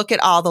need to look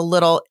at all the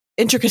little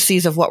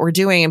intricacies of what we're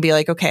doing and be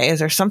like, okay, is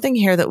there something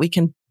here that we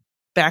can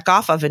back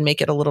off of and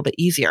make it a little bit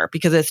easier?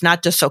 Because it's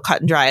not just so cut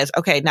and dry as,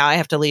 okay, now I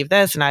have to leave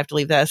this and I have to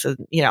leave this, and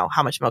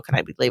how much milk can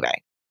I be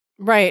leaving?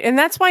 Right. And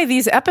that's why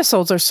these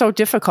episodes are so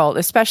difficult,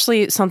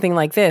 especially something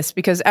like this,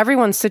 because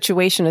everyone's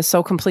situation is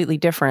so completely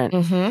different.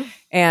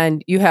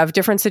 And you have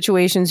different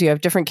situations, you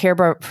have different care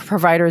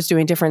providers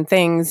doing different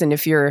things. And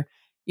if you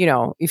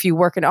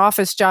work an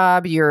office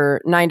job, you're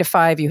 9 to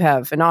 5, you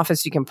have an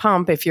office you can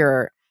pump. If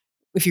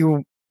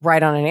you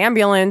ride on an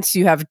ambulance,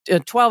 you have a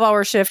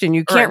 12-hour shift and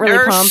you can't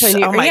really pump. And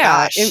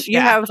you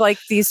have like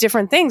these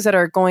different things that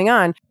are going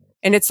on.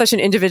 And it's such an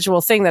individual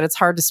thing that it's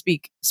hard to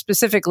speak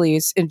specifically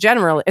in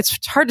general.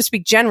 It's hard to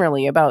speak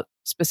generally about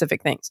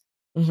specific things.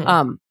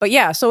 But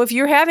yeah, so if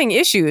you're having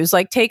issues,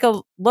 like, take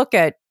a look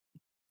at,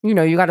 you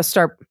got to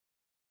start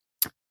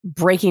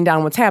breaking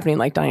down what's happening.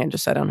 Like Diane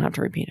just said, I don't have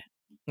to repeat it.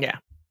 Yeah.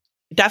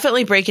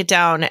 Definitely break it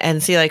down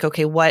and see, like,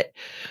 okay, what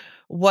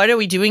are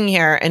we doing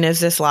here? And is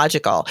this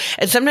logical?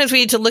 And sometimes we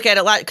need to look at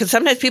it because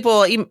sometimes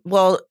people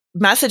will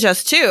message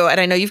us too.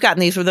 And I know you've gotten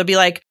these where they'll be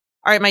like,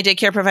 all right, my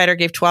daycare provider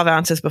gave 12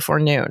 ounces before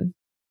noon.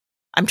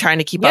 I'm trying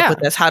to keep up with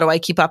this. How do I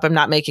keep up? I'm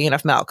not making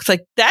enough milk. It's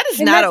like, that is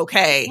not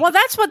okay. Well,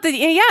 that's what and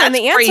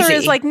the answer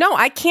is like, no,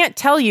 I can't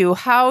tell you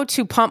how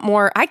to pump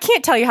more. I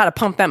can't tell you how to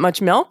pump that much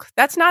milk.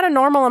 That's not a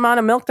normal amount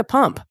of milk to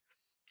pump.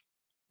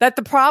 That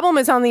the problem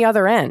is on the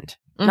other end.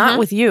 Not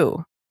with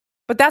you.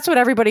 But that's what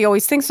everybody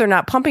always thinks. They're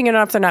not pumping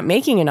enough. They're not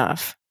making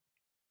enough.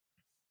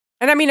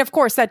 And I mean, of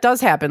course, that does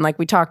happen. Like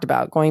we talked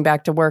about, going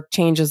back to work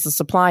changes the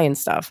supply and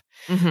stuff.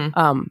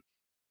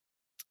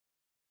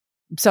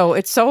 So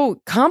it's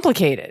so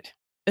complicated.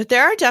 But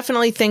there are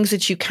definitely things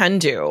that you can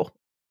do,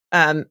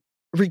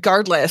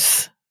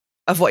 regardless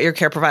of what your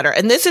care provider.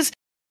 And this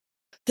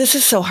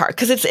is so hard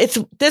because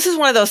this is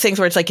one of those things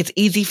where it's like it's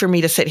easy for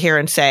me to sit here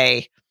and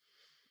say,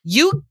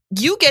 you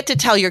get to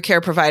tell your care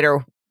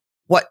provider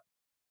what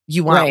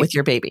you want with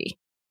your baby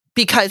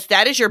because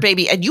that is your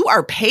baby and you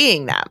are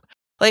paying them.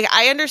 Like,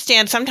 I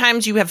understand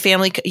sometimes you have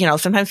family,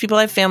 sometimes people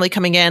have family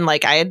coming in.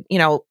 Like I had,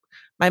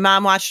 my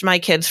mom watched my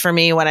kids for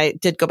me when I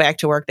did go back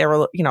to work. They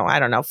were, I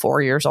don't know,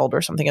 4 years old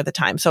or something at the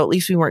time. So at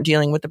least we weren't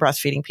dealing with the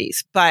breastfeeding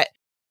piece, but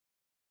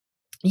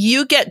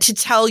you get to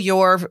tell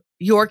your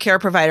care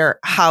provider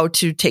how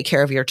to take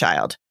care of your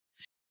child.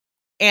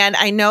 And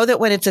I know that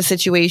when it's a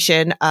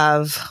situation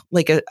of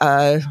like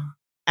a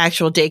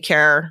actual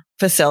daycare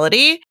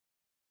facility,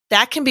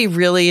 that can be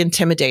really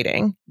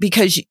intimidating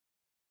because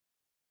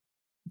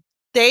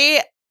they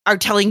are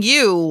telling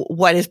you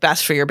what is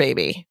best for your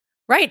baby.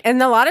 Right.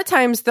 And a lot of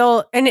times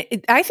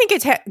I think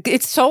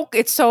it's so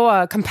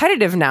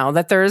competitive now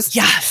that there's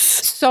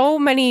so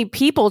many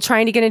people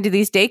trying to get into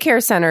these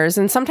daycare centers.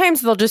 And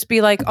sometimes they'll just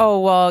be like, oh,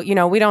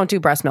 well, we don't do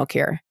breast milk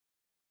here.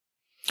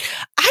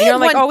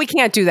 We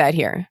can't do that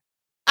here.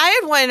 I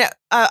had one,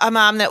 a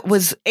mom that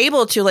was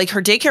able to, like,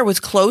 her daycare was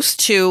close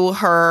to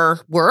her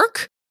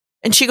work.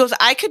 And she goes,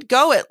 I could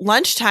go at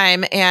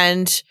lunchtime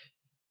and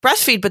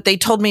breastfeed, but they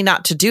told me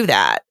not to do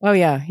that. Oh,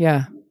 yeah.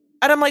 Yeah.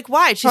 And I'm like,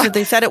 why? She said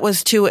they said it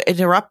was too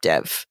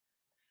interruptive.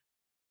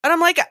 And I'm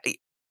like,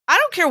 I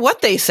don't care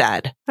what they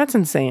said. That's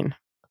insane.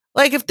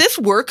 Like, if this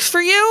works for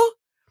you,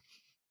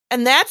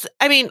 and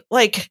and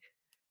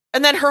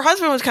then her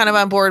husband was kind of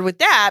on board with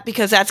that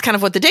because that's kind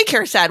of what the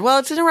daycare said. Well,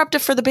 it's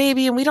interruptive for the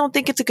baby and we don't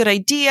think it's a good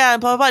idea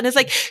and blah, blah, blah. And it's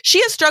like, she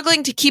is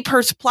struggling to keep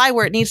her supply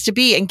where it needs to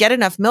be and get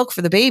enough milk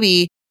for the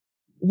baby.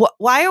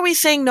 Why are we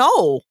saying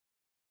no?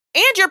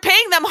 And you're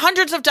paying them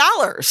hundreds of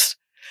dollars.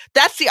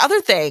 That's the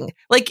other thing.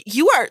 Like,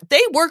 they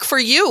work for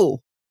you.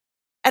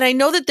 And I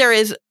know that there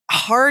is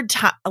hard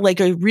time, like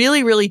a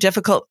really, really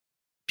difficult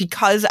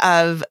because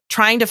of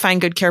trying to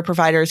find good care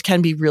providers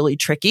can be really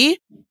tricky.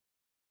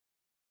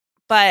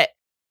 But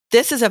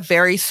this is a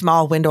very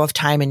small window of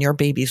time in your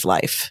baby's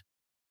life.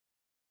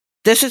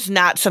 This is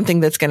not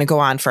something that's going to go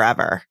on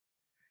forever.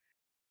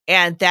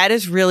 And that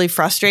is really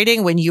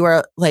frustrating when you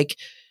are like,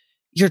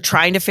 you're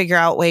trying to figure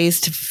out ways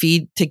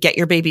to get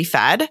your baby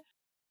fed.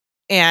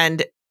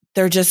 And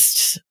they're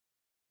just,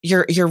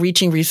 you're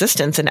reaching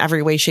resistance in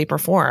every way, shape, or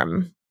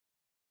form.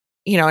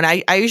 And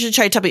I usually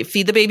try to tell people,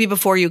 feed the baby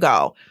before you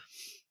go.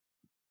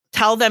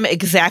 Tell them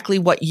exactly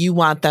what you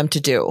want them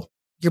to do.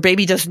 Your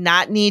baby does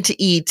not need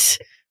to eat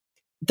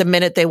the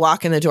minute they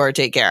walk in the door at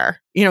daycare.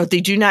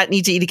 They do not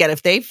need to eat again.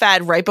 If they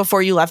fed right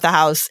before you left the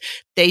house,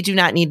 they do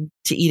not need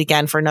to eat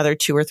again for another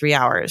 2 or 3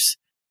 hours.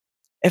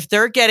 If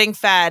they're getting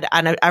fed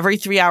on an every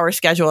 3-hour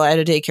schedule in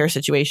a daycare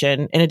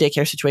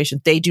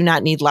situation, they do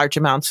not need large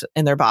amounts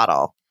in their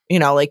bottle.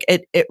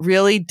 It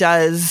really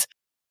does.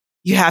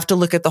 You have to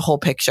look at the whole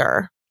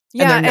picture.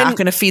 Yeah, and they're not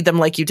going to feed them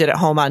like you did at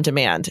home on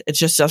demand. It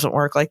just doesn't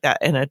work like that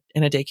in a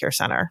daycare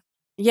center.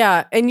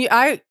 Yeah. And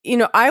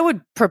I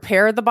would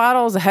prepare the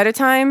bottles ahead of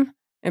time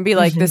and be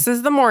like, this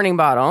is the morning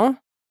bottle.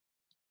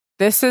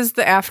 This is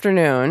the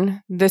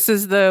afternoon. This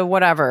is the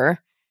whatever.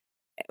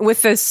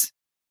 With this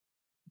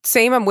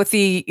same, with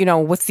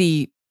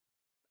the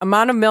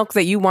amount of milk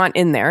that you want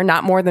in there,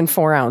 not more than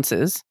 4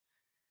 ounces.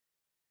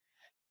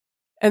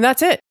 And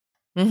that's it.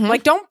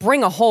 Like, don't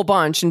bring a whole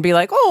bunch and be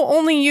like, oh,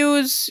 only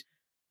use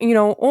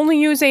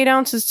 8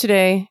 ounces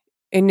today.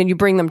 And then you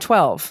bring them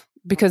 12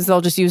 because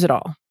they'll just use it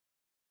all.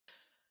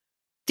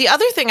 The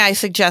other thing I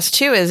suggest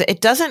too is it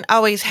doesn't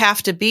always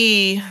have to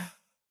be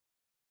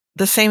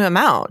the same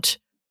amount.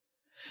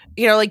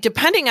 Like,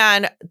 depending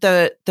on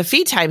the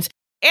feed times.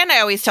 And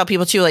I always tell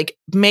people too, like,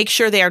 make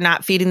sure they are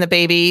not feeding the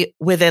baby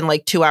within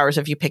like 2 hours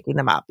of you picking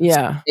them up.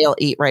 Yeah. So they'll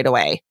eat right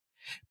away.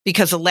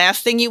 Because the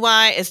last thing you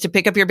want is to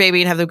pick up your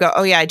baby and have them go,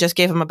 oh yeah, I just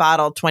gave him a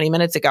bottle 20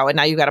 minutes ago and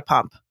now you got to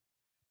pump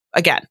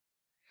again.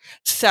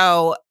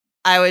 So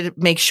I would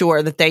make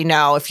sure that they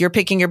know if you're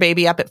picking your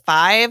baby up at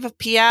 5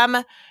 p.m.,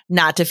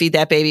 not to feed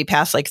that baby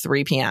past like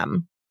 3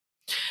 p.m.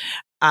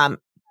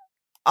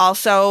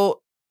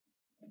 Also,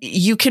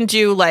 you can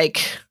do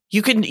like,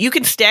 you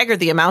can stagger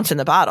the amounts in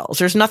the bottles.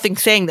 There's nothing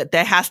saying that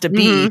there has to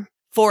be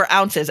 4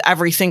 ounces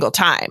every single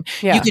time.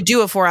 Yeah. You could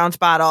do a 4 ounce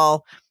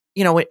bottle,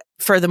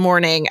 for the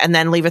morning and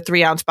then leave a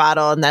 3 ounce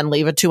bottle and then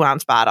leave a 2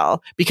 ounce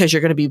bottle because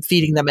you're going to be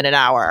feeding them in an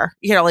hour.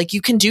 Like,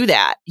 you can do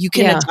that. You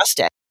can adjust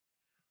it.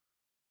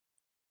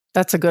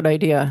 That's a good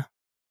idea.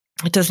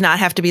 It does not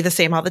have to be the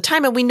same all the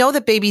time. And we know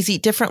that babies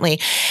eat differently.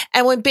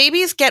 And when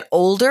babies get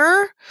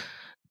older,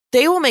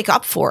 they will make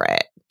up for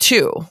it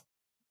too.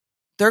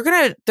 They're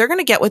going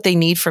to get what they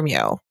need from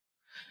you.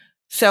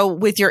 So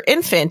with your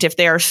infant, if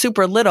they are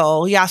super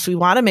little, yes, we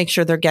want to make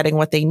sure they're getting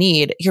what they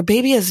need. Your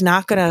baby is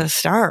not going to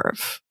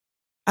starve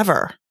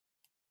ever.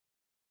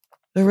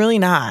 They're really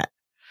not.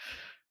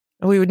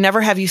 We would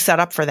never have you set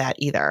up for that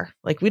either.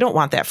 Like, we don't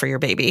want that for your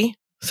baby.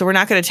 So we're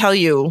not going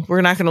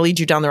to lead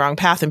you down the wrong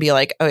path and be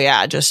like, oh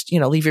yeah, just,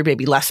 leave your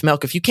baby less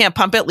milk. If you can't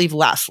pump it, leave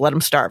less, let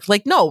them starve.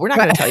 Like, no, we're not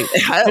going to tell you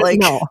that. Like,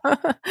 no.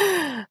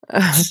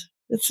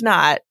 It's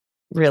not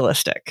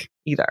realistic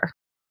either.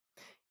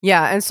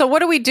 Yeah. And so what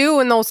do we do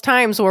in those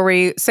times where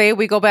we say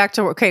we got back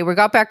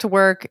to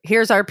work,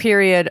 here's our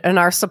period, and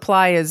our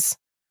supply is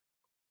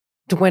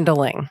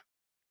dwindling?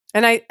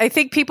 And I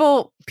think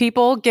people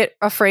get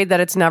afraid that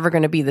it's never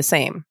going to be the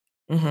same.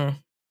 Mm-hmm.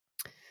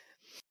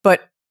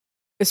 But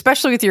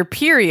especially with your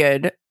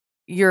period,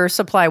 your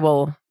supply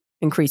will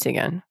increase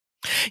again.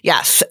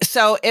 Yes.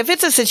 So if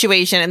it's a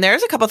situation, and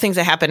there's a couple things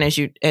that happen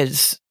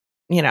as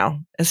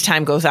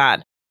time goes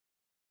on,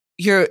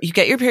 you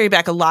get your period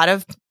back. A lot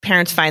of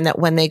parents find that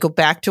when they go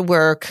back to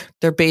work,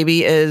 their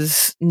baby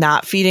is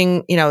not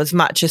feeding, as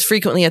much as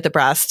frequently at the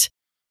breast.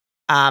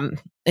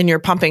 And you're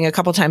pumping a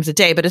couple times a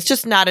day, but it's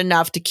just not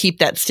enough to keep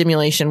that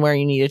stimulation where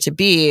you need it to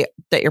be,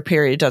 that your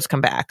period does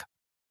come back.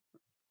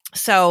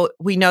 So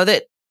we know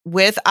that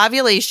with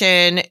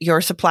ovulation,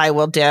 your supply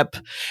will dip.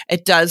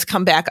 It does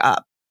come back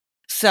up.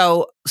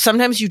 So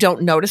sometimes you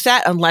don't notice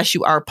that unless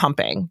you are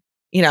pumping.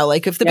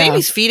 Like if the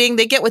baby's feeding,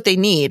 they get what they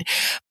need.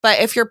 But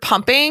if you're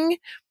pumping,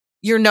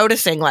 you're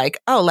noticing like,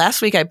 oh,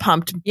 last week I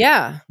pumped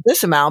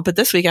this amount, but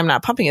this week I'm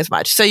not pumping as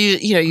much. So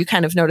you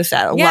kind of notice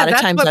that a lot of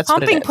times. That's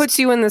pumping what puts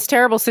you in this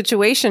terrible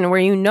situation where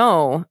you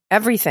know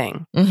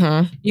everything.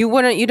 Mm-hmm.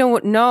 You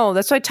don't know.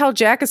 That's why I tell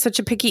Jack is such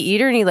a picky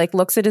eater, and he like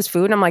looks at his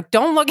food, and I'm like,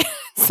 don't look at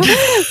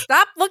it.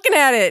 Stop looking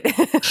at it.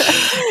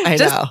 I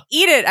Just know.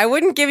 eat it. I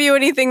wouldn't give you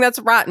anything that's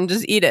rotten.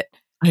 Just eat it.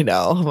 I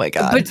know. Oh my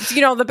God. But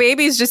the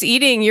baby's just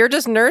eating. You're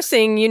just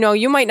nursing.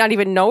 You might not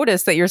even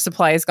notice that your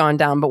supply has gone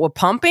down. But with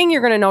pumping,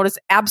 you're going to notice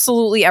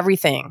absolutely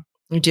everything.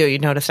 You do. You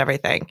notice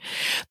everything.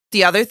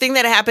 The other thing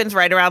that happens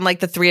right around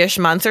like the 3-ish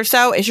months or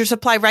so is your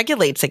supply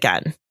regulates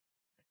again.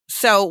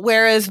 So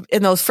whereas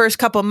in those first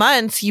couple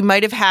months, you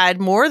might have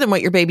had more than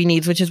what your baby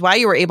needs, which is why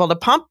you were able to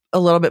pump a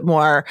little bit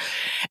more.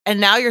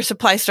 And now your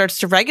supply starts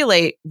to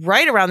regulate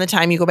right around the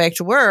time you go back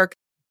to work.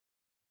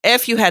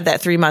 If you had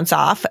that 3 months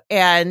off,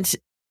 and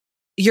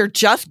you're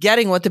just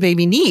getting what the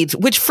baby needs,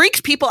 which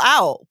freaks people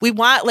out.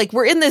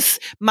 We're in this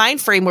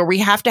mind frame where we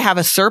have to have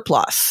a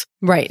surplus.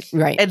 Right.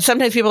 And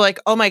sometimes people are like,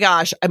 oh my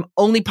gosh, I'm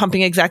only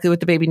pumping exactly what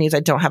the baby needs. I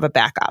don't have a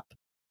backup.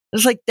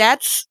 It's like,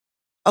 that's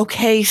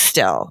okay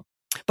still.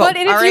 But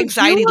our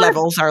anxiety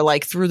levels are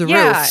like through the roof.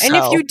 Yeah. So. And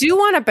if you do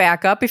want a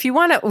backup, if you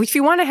want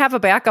to have a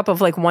backup of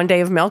like 1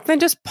 day of milk,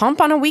 then just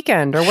pump on a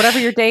weekend or whatever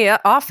your day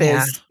off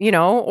is,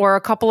 or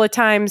a couple of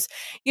times,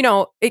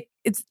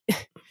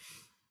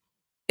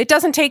 it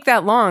doesn't take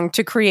that long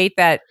to create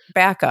that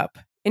backup,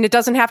 and it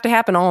doesn't have to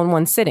happen all in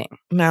one sitting.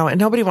 No, and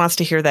nobody wants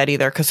to hear that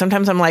either. Because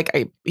sometimes I'm like,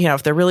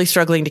 if they're really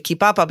struggling to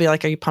keep up, I'll be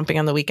like, are you pumping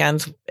on the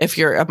weekends? If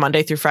you're a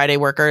Monday through Friday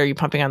worker, are you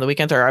pumping on the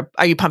weekends, or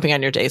are you pumping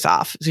on your days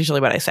off? It's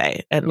usually what I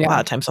say. And a lot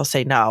of times I'll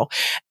say no.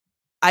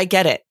 I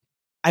get it.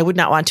 I would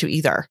not want to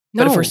either.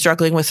 No. But if we're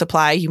struggling with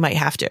supply, you might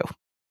have to.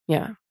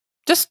 Yeah.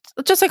 Just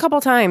a couple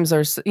times,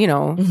 or,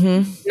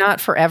 not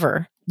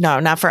forever.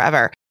 No, not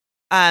forever.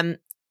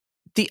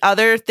 The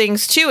other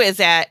things too is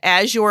that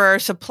as your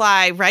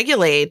supply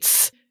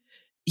regulates,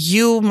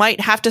 you might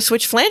have to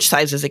switch flange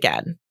sizes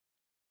again.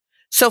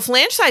 So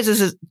flange sizes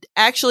is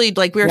actually,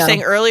 like we were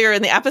saying earlier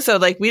in the episode,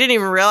 like we didn't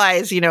even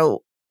realize,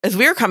 as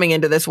we were coming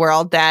into this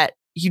world, that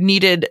you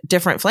needed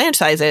different flange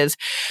sizes,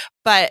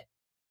 but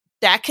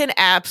that can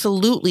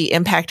absolutely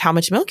impact how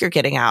much milk you're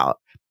getting out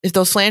if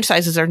those flange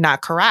sizes are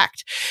not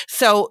correct.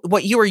 So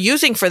what you were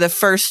using for the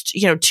first,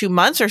 2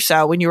 months or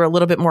so when you were a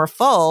little bit more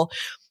full,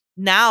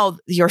 now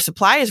your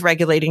supply is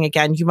regulating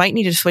again. You might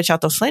need to switch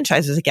out those flange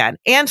sizes again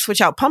and switch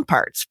out pump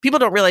parts. People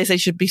don't realize they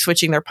should be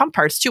switching their pump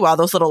parts too. All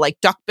those little like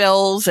duck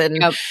bills and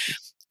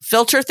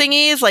filter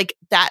thingies, like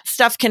that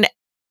stuff can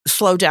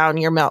slow down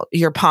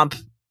your pump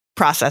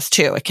process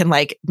too. It can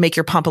like make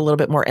your pump a little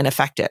bit more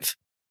ineffective.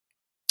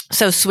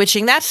 So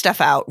switching that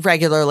stuff out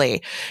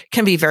regularly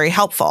can be very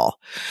helpful.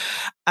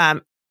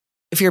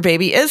 If your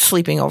baby is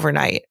sleeping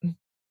overnight,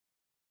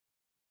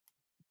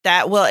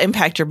 that will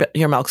impact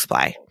your milk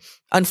supply,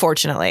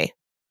 unfortunately.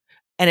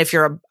 And if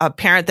you're a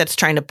parent that's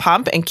trying to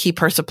pump and keep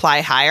her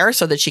supply higher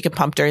so that she can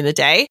pump during the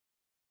day,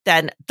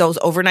 then those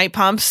overnight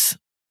pumps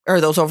or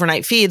those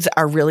overnight feeds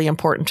are really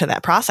important to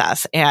that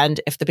process. And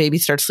if the baby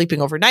starts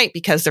sleeping overnight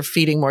because they're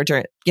feeding more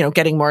during,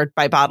 getting more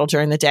by bottle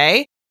during the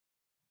day,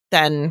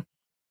 then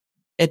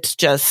it's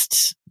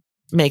just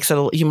makes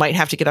it, you might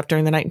have to get up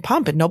during the night and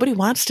pump. And nobody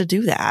wants to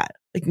do that.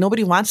 Like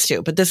nobody wants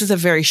to, but this is a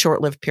very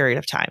short-lived period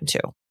of time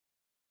too.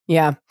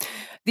 Yeah.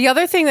 The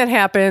other thing that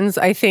happens,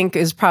 I think,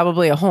 is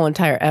probably a whole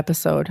entire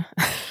episode.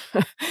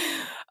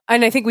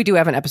 And I think we do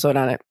have an episode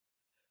on it.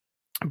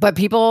 But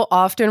people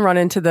often run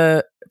into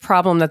the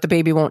problem that the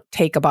baby won't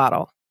take a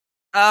bottle.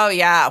 Oh,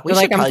 yeah. We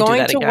should probably do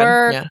that again.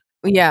 Work.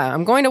 Yeah,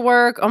 I'm going to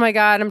work. Oh, my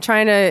God. I'm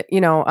trying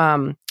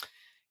to,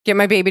 get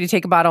my baby to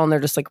take a bottle, and they're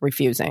just like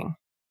refusing.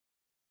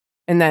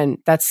 And then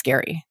that's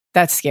scary.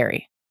 That's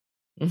scary.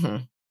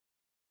 Mm-hmm.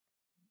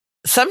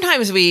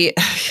 Sometimes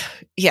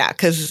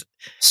because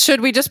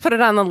Should we just put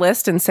it on the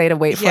list and say to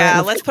wait for it?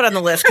 Yeah, let's put it on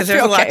the list because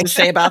there's a lot to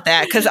say about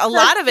that. Because a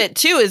lot of it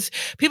too is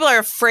people are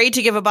afraid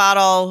to give a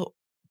bottle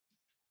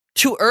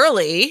too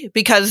early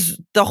because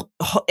the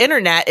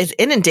internet is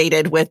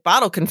inundated with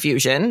bottle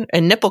confusion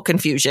and nipple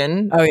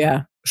confusion. Oh,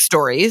 yeah.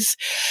 Stories.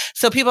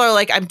 So people are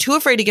like, I'm too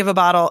afraid to give a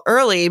bottle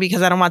early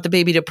because I don't want the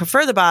baby to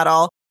prefer the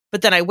bottle.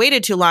 But then I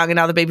waited too long and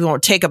now the baby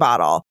won't take a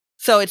bottle.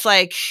 So it's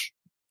like,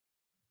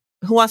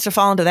 who wants to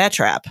fall into that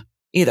trap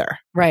either?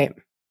 Right.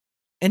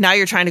 And now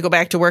you're trying to go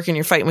back to work and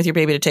you're fighting with your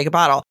baby to take a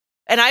bottle.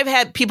 And I've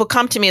had people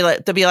come to me,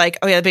 they'll be like,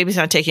 oh yeah, the baby's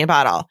not taking a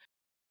bottle.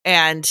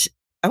 And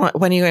I went,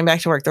 when are you going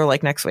back to work? They're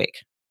like, next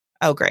week.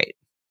 Oh, great.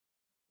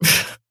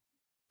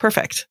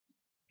 Perfect.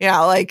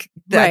 Yeah, like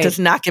that does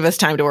not give us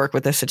time to work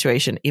with this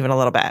situation even a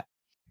little bit.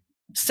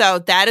 So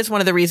that is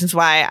one of the reasons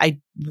why I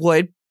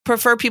would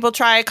prefer people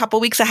try a couple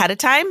weeks ahead of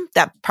time,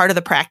 that part of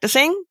the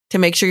practicing, to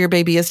make sure your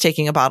baby is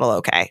taking a bottle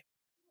okay.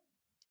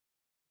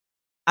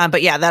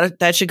 But yeah,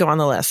 that should go on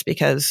the list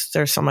because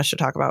there's so much to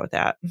talk about with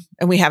that.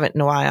 And we haven't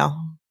in a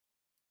while.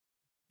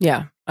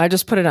 Yeah, I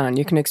just put it on.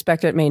 You can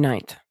expect it May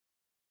 9th.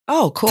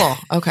 Oh, cool.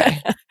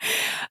 Okay.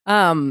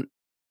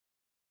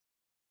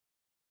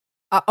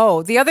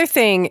 The other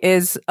thing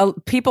is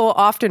people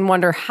often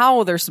wonder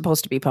how they're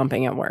supposed to be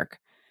pumping at work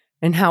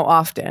and how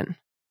often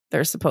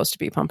they're supposed to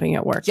be pumping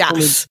at work.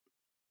 Yes.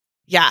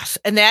 Yes.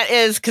 And that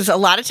is because a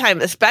lot of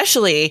time,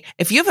 especially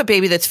if you have a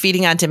baby that's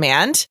feeding on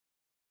demand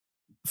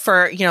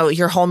for,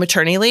 your whole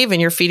maternity leave and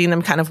you're feeding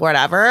them kind of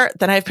whatever,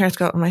 then I have parents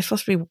go, am I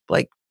supposed to be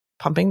like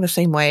pumping the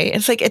same way?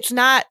 It's like, that's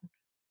not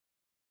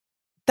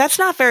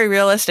very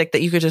realistic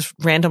that you could just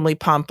randomly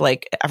pump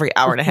like every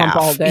hour and a half.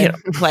 All day.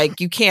 Like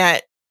you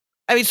can't.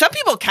 I mean, some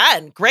people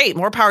can. Great.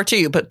 More power to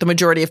you. But the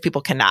majority of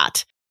people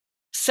cannot.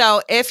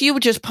 So if you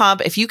just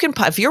pump, if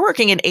you're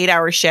working an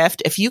 8-hour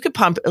shift, if you could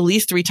pump at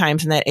least 3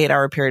 times in that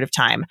 8-hour period of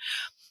time,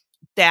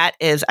 that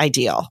is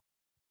ideal.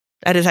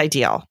 That is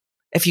ideal.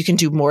 If you can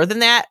do more than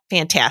that,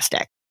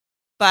 fantastic.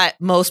 But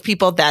most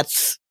people,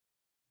 that's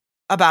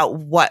about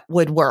what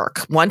would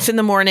work. Once in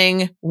the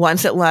morning,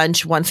 once at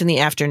lunch, once in the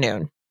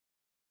afternoon.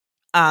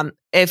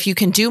 If you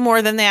can do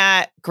more than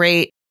that,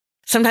 great.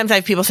 Sometimes I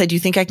have people say, do you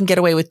think I can get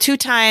away with 2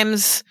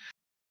 times?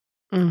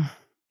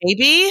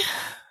 Maybe.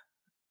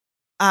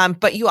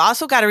 But you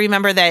also got to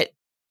remember that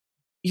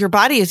your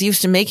body is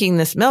used to making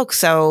this milk.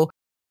 So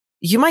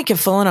you might get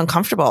full and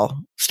uncomfortable,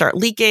 start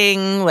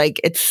leaking.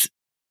 That's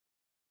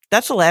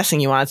the last thing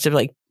you want is to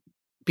like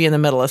be in the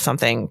middle of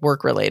something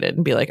work related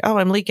and be like, oh,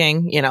 I'm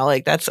leaking,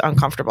 that's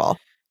uncomfortable.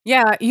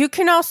 Yeah. You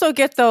can also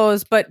get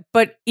those, but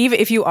even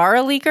if you are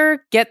a leaker,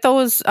 get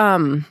those,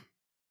 milk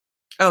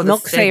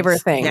saver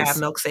things. Yeah,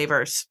 milk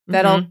savers.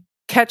 That'll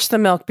catch the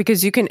milk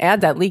because you can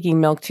add that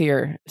leaking milk to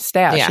your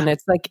stash, and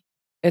it's like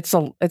it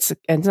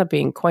ends up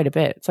being quite a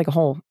bit. It's like a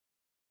whole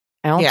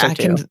ounce. Yeah, it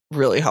can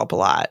really help a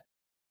lot.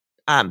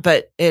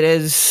 But it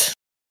is,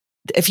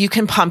 if you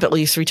can pump at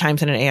least 3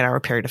 times in an 8-hour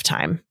period of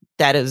time,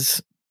 that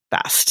is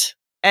best.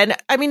 And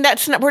I mean,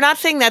 we're not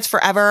saying that's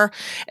forever.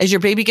 As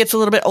your baby gets a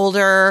little bit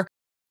older,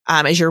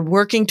 as you're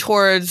working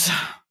towards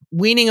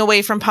weaning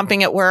away from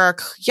pumping at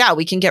work, yeah,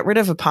 we can get rid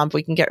of a pump.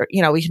 We can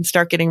we can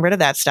start getting rid of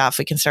that stuff.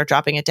 We can start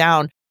dropping it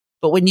down.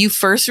 But when you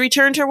first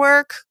return to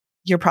work,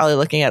 you're probably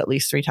looking at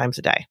least 3 times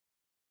a day.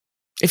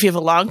 If you have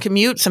a long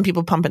commute, some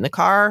people pump in the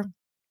car.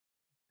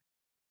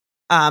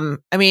 I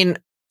mean,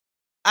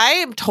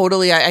 I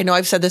know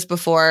I've said this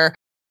before,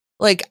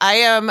 like I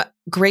am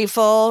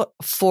grateful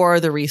for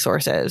the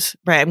resources,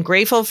 right? I'm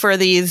grateful for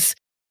these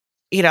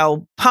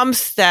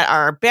pumps that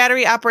are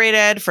battery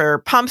operated, for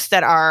pumps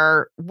that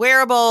are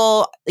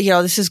wearable.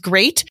 This is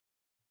great.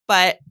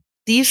 But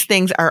these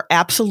things are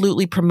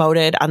absolutely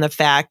promoted on the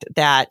fact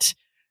that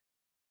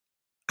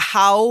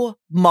how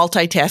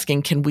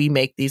multitasking can we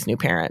make these new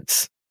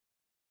parents?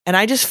 And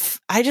I just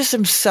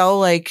am so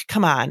like,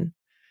 come on.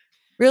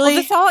 Really?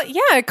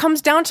 It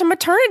comes down to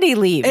maternity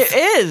leave. It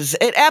is.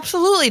 It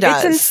absolutely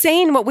does. It's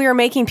insane what we are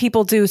making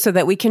people do so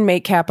that we can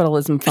make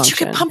capitalism function. But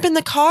you can pump in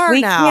the car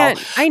now.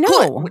 Can't. I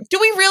know. Do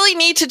we really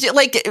need to do,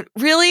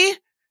 really?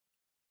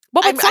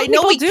 Well, but some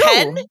people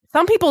do.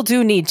 Some people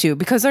do need to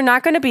because they're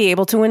not going to be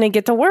able to when they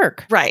get to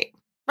work. Right.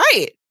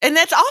 Right. And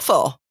that's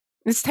awful.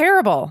 It's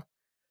terrible.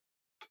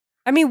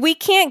 I mean, we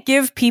can't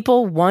give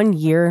people 1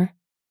 year.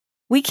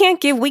 We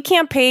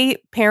can't pay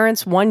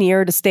parents 1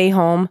 year to stay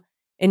home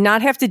and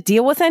not have to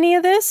deal with any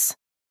of this.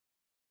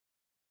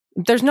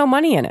 There's no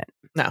money in it.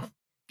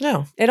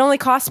 No. It only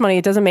costs money.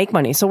 It doesn't make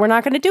money. So we're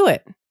not going to do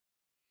it.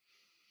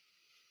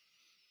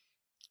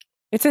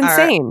 It's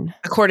insane.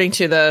 According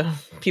to the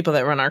people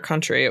that run our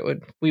country,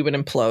 we would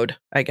implode,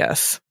 I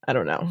guess. I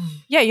don't know.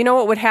 Yeah, you know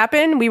what would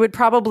happen?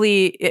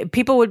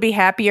 People would be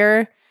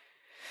happier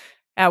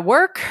at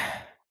work.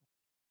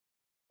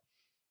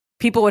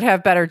 People would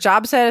have better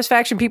job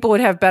satisfaction. People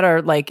would have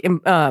better,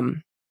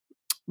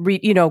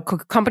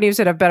 companies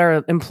that have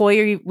better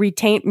employee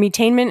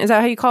retainment. Is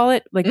that how you call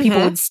it? Like people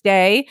would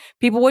stay.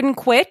 People wouldn't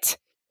quit.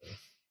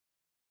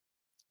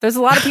 There's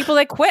a lot of people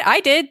that quit. I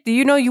did.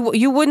 You know,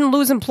 you wouldn't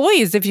lose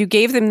employees if you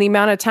gave them the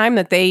amount of time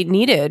that they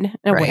needed.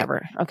 Or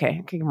whatever.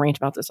 Okay, I can rant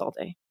about this all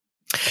day.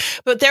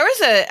 But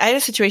I had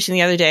a situation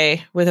the other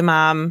day with a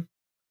mom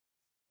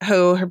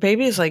who her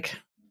baby is like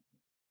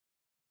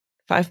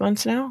 5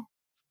 months now,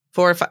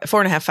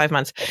 4.5, 5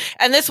 months.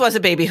 And this was a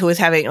baby who was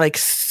having like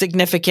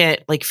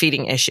significant like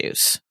feeding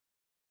issues.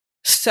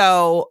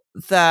 So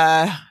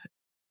the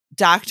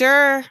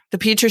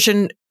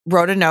pediatrician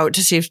wrote a note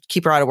to see if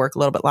keep her out of work a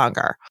little bit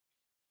longer.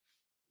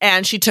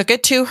 And she took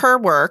it to her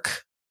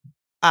work.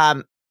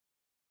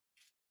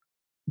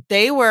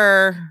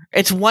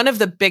 It's one of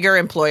the bigger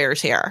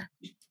employers here.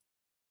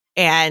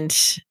 And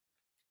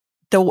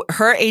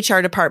her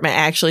HR department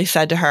actually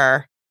said to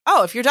her,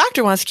 "Oh, if your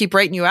doctor wants to keep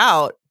writing you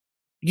out,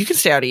 you can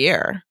stay out a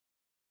year."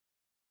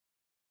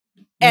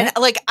 And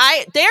like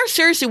they are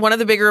seriously one of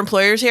the bigger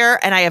employers here.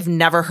 And I have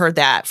never heard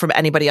that from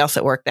anybody else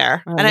that worked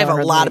there. And I have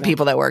a lot of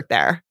people that work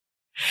there.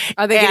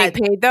 Are they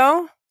getting paid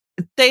though?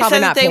 They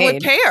said that they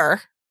would pay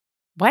her.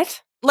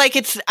 What? Like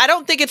I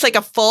don't think it's like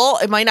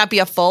it might not be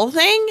a full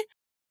thing,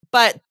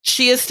 but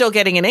she is still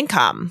getting an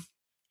income.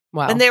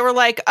 Wow. And they were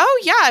like,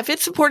 "Oh yeah, if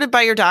it's supported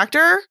by your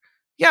doctor,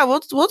 yeah, we'll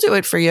do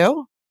it for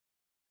you."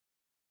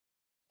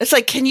 It's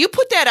like, can you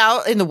put that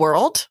out in the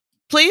world,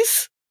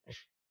 please?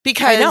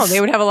 Because I know they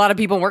would have a lot of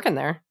people working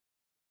there.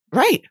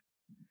 Right.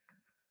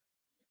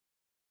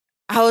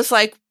 I was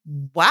like,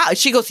 wow.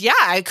 She goes, "Yeah,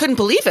 I couldn't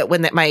believe it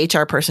when my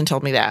HR person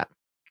told me that."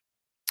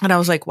 And I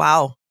was like,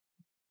 wow,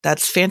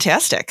 that's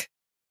fantastic.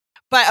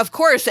 But of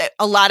course,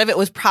 a lot of it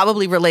was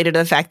probably related to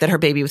the fact that her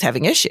baby was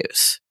having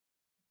issues.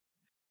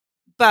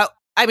 But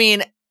I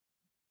mean,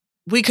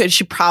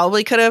 she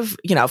probably could have,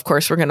 of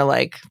course, we're going to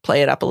like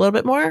play it up a little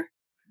bit more.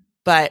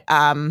 But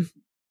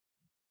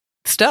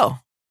still,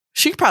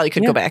 she probably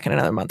could go back in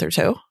another month or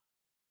two.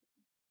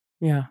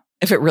 Yeah.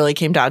 If it really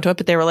came down to it.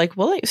 But they were like,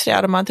 "We'll let you stay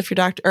out a month if your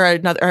doctor,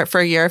 or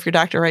for a year if your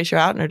doctor writes you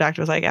out." And her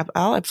doctor was like,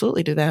 "I'll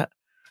absolutely do that."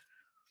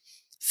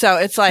 So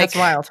it's like, that's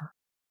wild.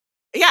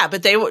 Yeah,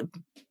 but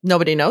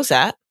nobody knows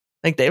that.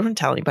 Like they wouldn't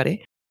tell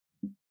anybody.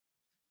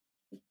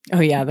 Oh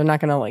yeah, they're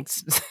not going to like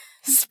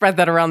spread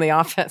that around the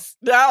office.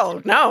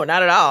 No, not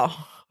at all.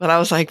 But I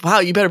was like, wow,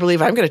 you better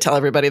believe I'm going to tell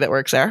everybody that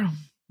works there.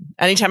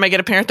 Anytime I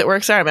get a parent that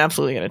works there, I'm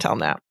absolutely going to tell them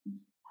that.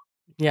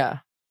 Yeah.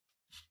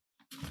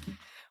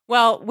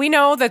 Well, we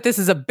know that this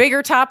is a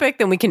bigger topic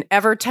than we can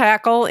ever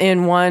tackle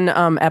in one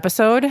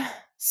episode.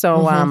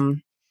 So,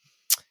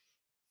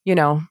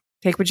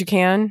 take what you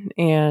can.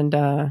 And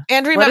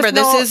remember,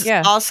 this is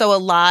also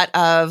a lot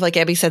of, like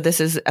Abby said, this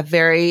is a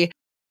very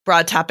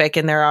broad topic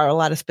and there are a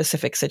lot of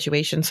specific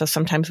situations. So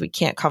sometimes we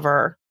can't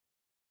cover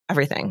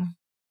everything.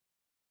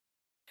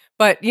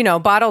 But,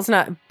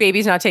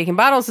 babies not taking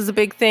bottles is a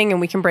big thing, and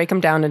we can break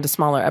them down into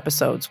smaller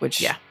episodes,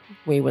 which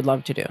we would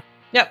love to do.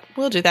 Yep,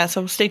 we'll do that.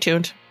 So stay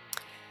tuned.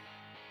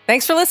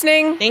 Thanks for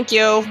listening. Thank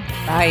you.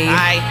 Bye.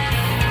 Bye.